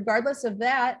regardless of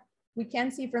that, we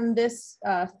can see from this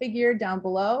figure down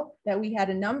below that we had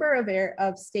a number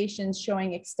of stations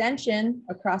showing extension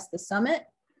across the summit,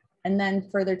 and then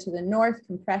further to the north,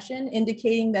 compression,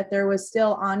 indicating that there was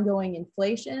still ongoing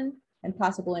inflation and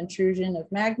possible intrusion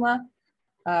of magma.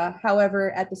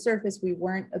 However, at the surface, we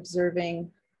weren't observing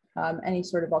any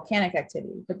sort of volcanic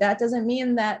activity, but that doesn't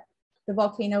mean that the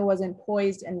volcano wasn't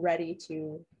poised and ready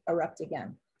to erupt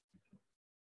again.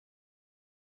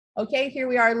 Okay, here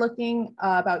we are looking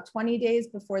about 20 days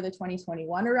before the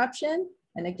 2021 eruption.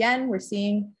 And again, we're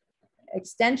seeing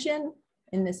extension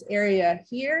in this area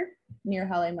here near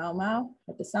Halemaumau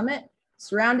at the summit,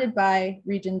 surrounded by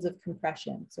regions of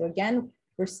compression. So again,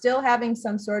 we're still having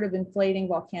some sort of inflating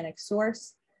volcanic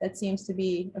source that seems to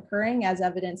be occurring as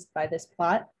evidenced by this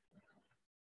plot.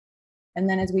 And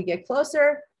then as we get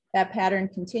closer, that pattern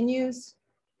continues,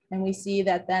 and we see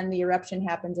that then the eruption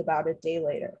happens about a day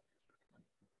later.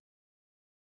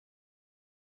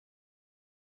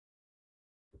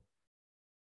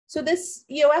 So this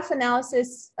EOF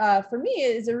analysis for me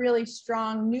is a really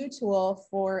strong new tool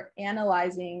for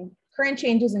analyzing current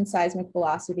changes in seismic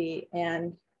velocity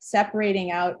and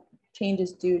separating out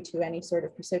changes due to any sort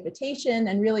of precipitation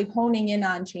and really honing in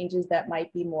on changes that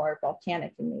might be more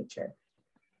volcanic in nature.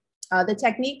 The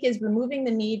technique is removing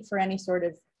the need for any sort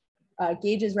of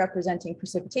gauges representing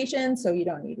precipitation. So you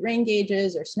don't need rain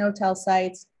gauges or snow tell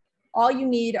sites. All you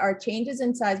need are changes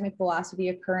in seismic velocity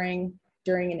occurring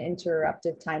during an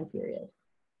interruptive time period.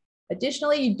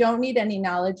 Additionally, you don't need any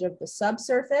knowledge of the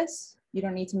subsurface. You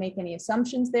don't need to make any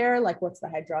assumptions there, like what's the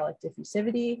hydraulic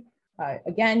diffusivity.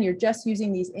 Again, you're just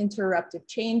using these interruptive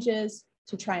changes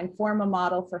to try and form a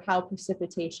model for how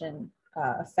precipitation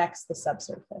affects the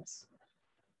subsurface.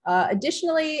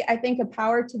 Additionally, I think a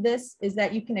power to this is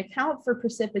that you can account for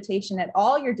precipitation at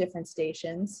all your different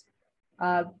stations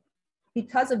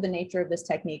because of the nature of this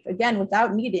technique, again,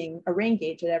 without needing a rain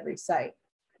gauge at every site.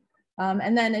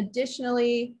 And then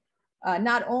additionally,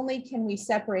 not only can we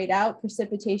separate out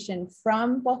precipitation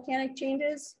from volcanic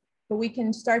changes, but we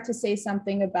can start to say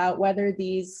something about whether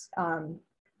these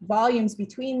volumes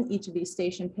between each of these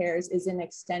station pairs is in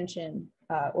extension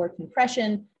or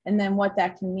compression, and then what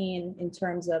that can mean in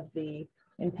terms of the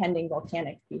impending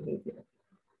volcanic behavior.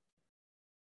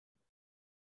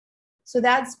 So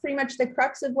that's pretty much the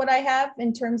crux of what I have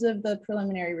in terms of the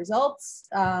preliminary results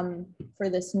for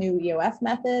this new EOF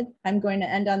method. I'm going to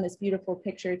end on this beautiful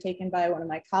picture taken by one of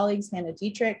my colleagues, Hannah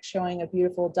Dietrich, showing a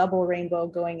beautiful double rainbow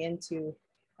going into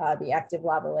the active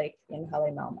lava lake in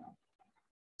Halemaumau.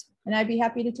 And I'd be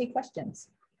happy to take questions.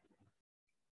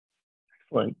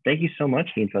 Excellent. Thank you so much,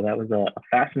 Ninfa. That was a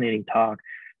fascinating talk.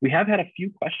 We have had a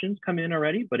few questions come in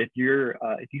already, but if you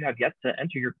have yet to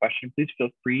enter your question, please feel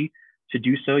free to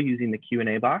do so using the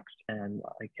Q&A box, and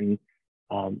I can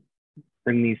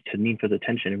bring these to Ninfa's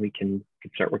attention, and we can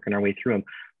start working our way through them.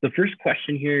 The first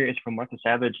question here is from Martha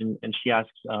Savage, and she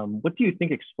asks, what do you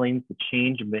think explains the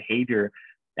change in behavior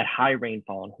at high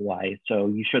rainfall in Hawaii? So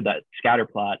you showed that scatter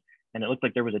plot, and it looked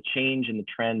like there was a change in the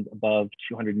trend above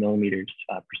 200 millimeters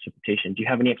precipitation. Do you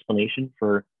have any explanation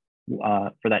for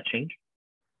that change?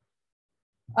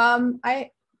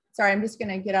 Sorry, I'm just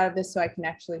gonna get out of this so I can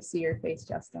actually see your face,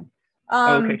 Justin.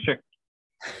 Okay, sure.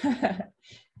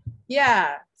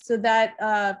 Yeah, so that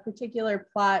particular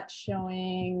plot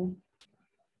showing,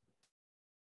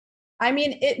 I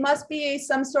mean, it must be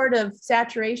some sort of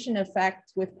saturation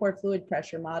effect with pore fluid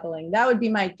pressure modeling. That would be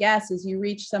my guess, is you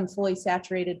reach some fully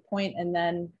saturated point and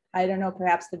then, I don't know,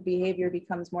 perhaps the behavior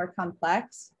becomes more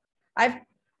complex. I've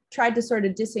tried to sort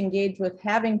of disengage with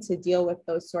having to deal with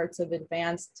those sorts of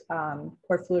advanced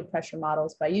pore fluid pressure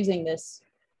models by using this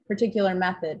particular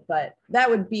method, but that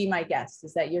would be my guess,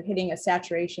 is that you're hitting a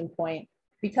saturation point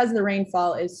because the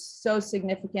rainfall is so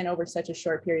significant over such a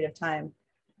short period of time.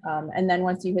 And then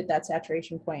once you hit that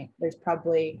saturation point, there's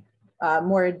probably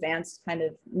more advanced kind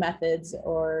of methods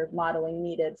or modeling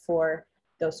needed for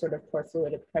those sort of pore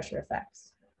fluid pressure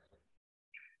effects.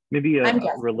 Maybe a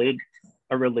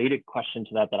related question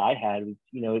to that I had was,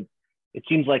 you know, it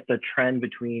seems like the trend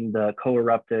between the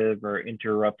co-eruptive or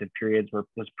intereruptive periods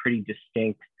was pretty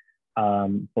distinct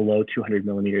below 200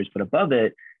 millimeters, but above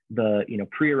it, the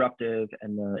pre-eruptive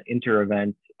and the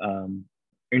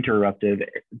intereruptive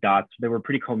dots, they were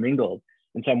pretty commingled.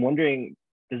 And so I'm wondering,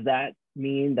 does that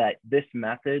mean that this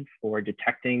method for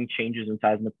detecting changes in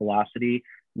seismic velocity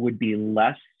would be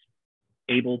less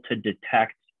able to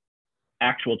detect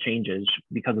actual changes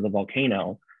because of the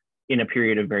volcano in a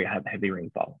period of very heavy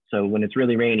rainfall? So when it's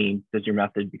really rainy, does your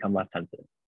method become less sensitive?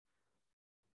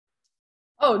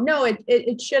 Oh, no,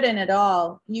 it shouldn't at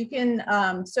all. You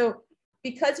can, so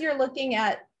because you're looking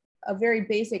at a very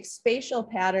basic spatial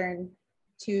pattern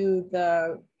to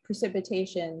the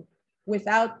precipitation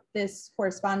without this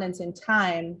correspondence in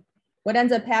time, what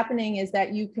ends up happening is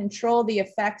that you control the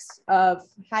effects of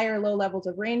higher low levels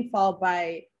of rainfall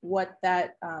by what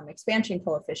that expansion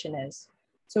coefficient is.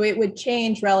 So it would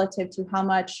change relative to how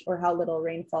much or how little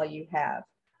rainfall you have.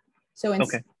 So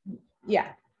okay. Yeah.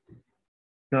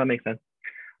 No, that makes sense.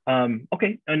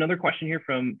 Okay, another question here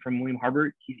from William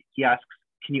Harbert. He asks,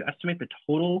 can you estimate the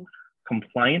total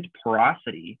compliant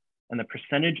porosity and the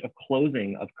percentage of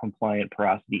closing of compliant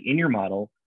porosity in your model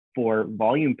for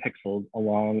volume pixels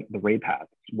along the ray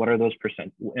paths? What are those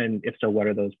percent? And if so, what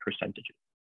are those percentages?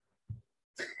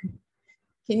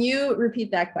 Can you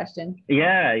repeat that question?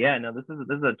 Yeah, no, this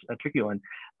is a tricky one.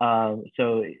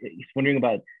 So he's wondering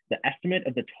about the estimate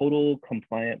of the total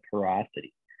compliant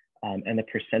porosity and the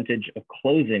percentage of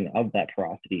closing of that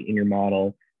porosity in your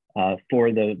model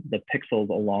for the pixels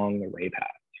along the ray path.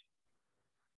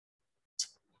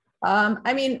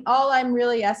 I mean, all I'm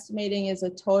really estimating is a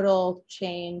total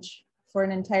change for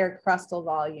an entire crustal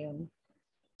volume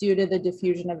due to the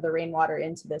diffusion of the rainwater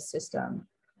into the system.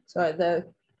 So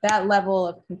that level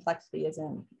of complexity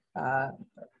isn't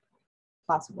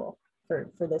possible for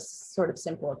this sort of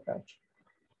simple approach.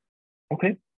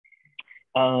 Okay.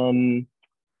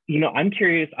 I'm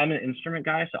curious, I'm an instrument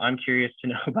guy, so I'm curious to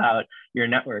know about your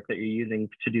network that you're using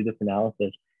to do this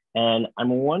analysis. And I'm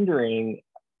wondering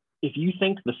if you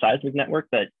think the seismic network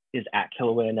that is at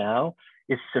Kilauea now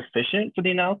is sufficient for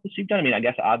the analysis you've done. I mean, I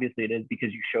guess obviously it is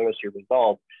because you showed us your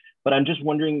results, but I'm just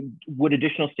wondering, would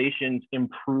additional stations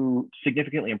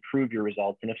significantly improve your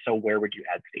results? And if so, where would you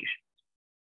add stations?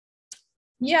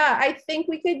 Yeah, I think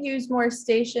we could use more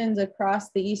stations across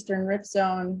the Eastern Rift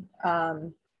Zone.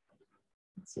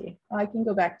 Let's see, I can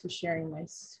go back to sharing my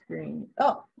screen.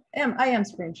 Oh, I am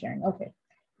screen sharing, okay.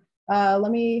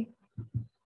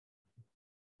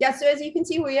 Yeah, so as you can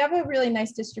see, we have a really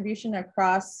nice distribution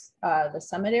across the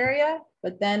summit area,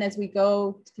 but then as we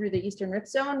go through the Eastern Rift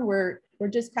Zone, we're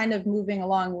just kind of moving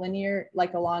along linear,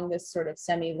 like along this sort of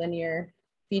semi-linear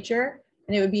feature.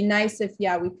 And it would be nice if,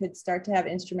 yeah, we could start to have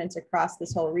instruments across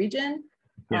this whole region.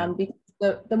 Yeah. Because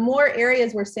the more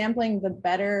areas we're sampling, the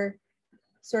better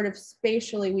sort of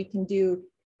spatially we can do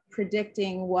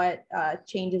predicting what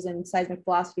changes in seismic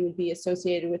velocity would be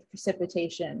associated with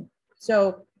precipitation.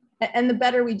 So, and the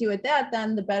better we do at that,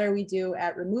 then the better we do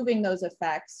at removing those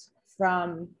effects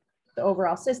from the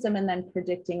overall system and then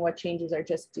predicting what changes are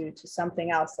just due to something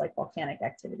else like volcanic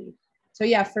activity. So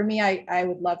yeah, for me, I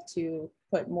would love to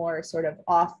put more sort of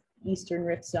off Eastern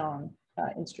Rift Zone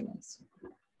instruments.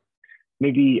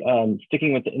 Maybe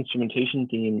sticking with the instrumentation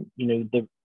theme,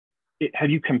 have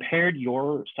you compared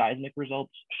your seismic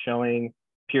results showing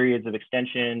periods of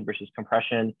extension versus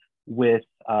compression with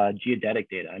geodetic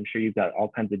data? I'm sure you've got all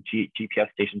kinds of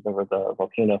GPS stations over the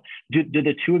volcano. Do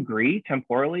the two agree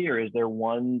temporally, or is there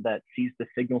one that sees the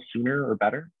signal sooner or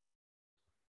better?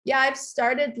 Yeah, I've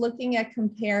started looking at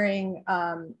comparing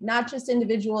not just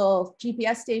individual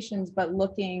GPS stations, but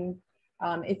looking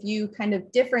if you kind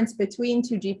of difference between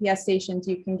two GPS stations,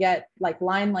 you can get like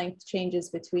line length changes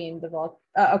between the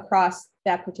across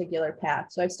that particular path.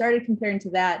 So I've started comparing to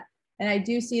that. And I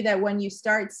do see that when you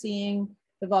start seeing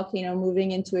the volcano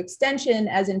moving into extension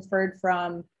as inferred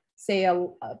from, say,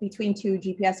 between two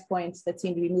GPS points that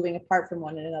seem to be moving apart from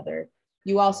one another,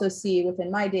 you also see within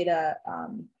my data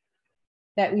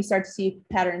that we start to see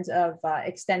patterns of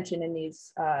extension in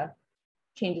these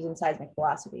changes in seismic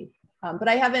velocity. But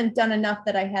I haven't done enough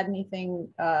that I had anything,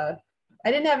 I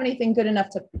didn't have anything good enough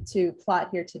to plot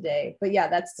here today. But yeah,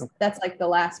 that's like the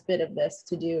last bit of this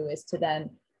to do, is to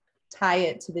then tie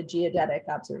it to the geodetic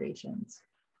observations.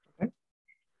 Okay.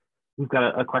 We've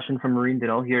got a question from Maureen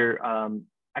Dinnell here.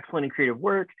 Excellent and creative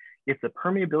work. If the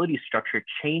permeability structure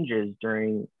changes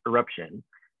during eruption,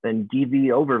 then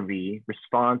dV over V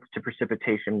response to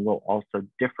precipitation will also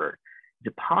differ. Is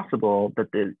it possible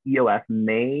that the EOF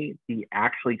may be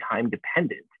actually time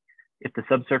dependent if the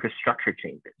subsurface structure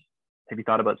changes? Have you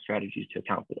thought about strategies to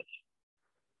account for this?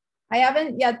 I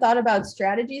haven't yet thought about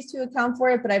strategies to account for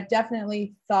it, but I've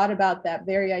definitely thought about that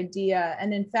very idea.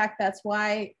 And in fact, that's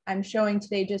why I'm showing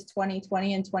today just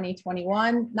 2020 and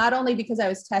 2021, not only because I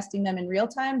was testing them in real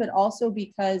time, but also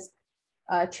because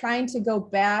trying to go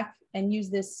back and use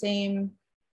this same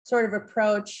sort of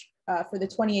approach for the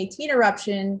 2018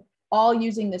 eruption, all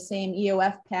using the same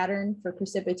EOF pattern for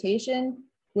precipitation,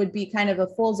 would be kind of a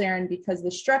fool's errand, because the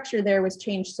structure there was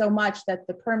changed so much that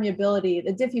the permeability,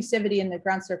 the diffusivity in the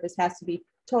ground surface has to be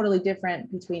totally different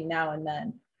between now and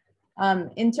then.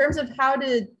 In terms of how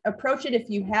to approach it, if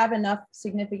you have enough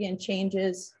significant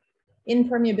changes in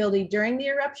permeability during the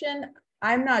eruption,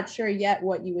 I'm not sure yet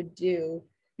what you would do,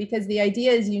 because the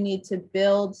idea is you need to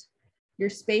build your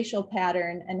spatial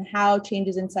pattern and how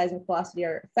changes in seismic velocity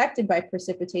are affected by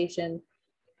precipitation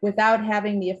without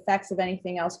having the effects of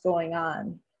anything else going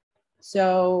on.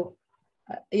 So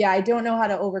yeah, I don't know how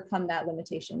to overcome that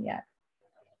limitation yet.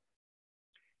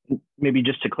 Maybe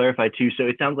just to clarify too, so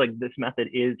it sounds like this method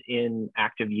is in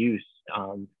active use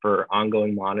for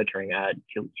ongoing monitoring at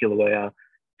Kilauea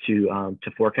to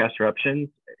forecast eruptions.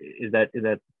 Is that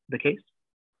the case?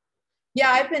 Yeah,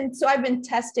 I've been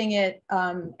testing it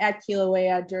at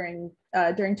Kilauea during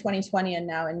 2020 and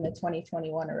now in the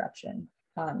 2021 eruption.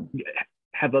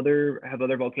 Have other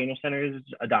volcano centers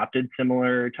adopted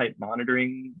similar type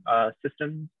monitoring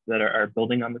systems that are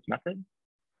building on this method?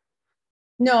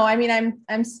 No, I mean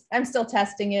I'm still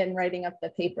testing it and writing up the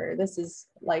paper. This is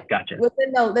like Gotcha.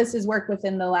 This is work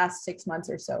within the last 6 months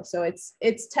or so. So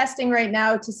it's testing right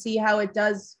now to see how it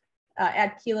does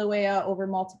at Kilauea over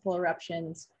multiple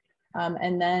eruptions.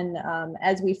 And then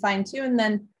as we fine tune,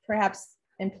 then perhaps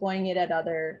employing it at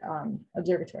other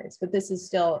observatories. But this is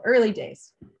still early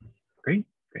days. Great.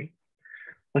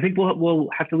 I think we'll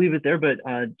have to leave it there, but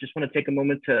just want to take a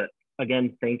moment to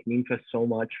again thank Ninfa so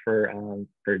much for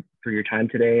your time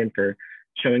today and for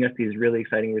showing us these really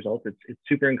exciting results. It's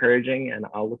super encouraging, and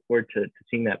I'll look forward to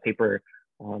seeing that paper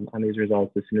on these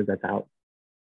results as soon as that's out.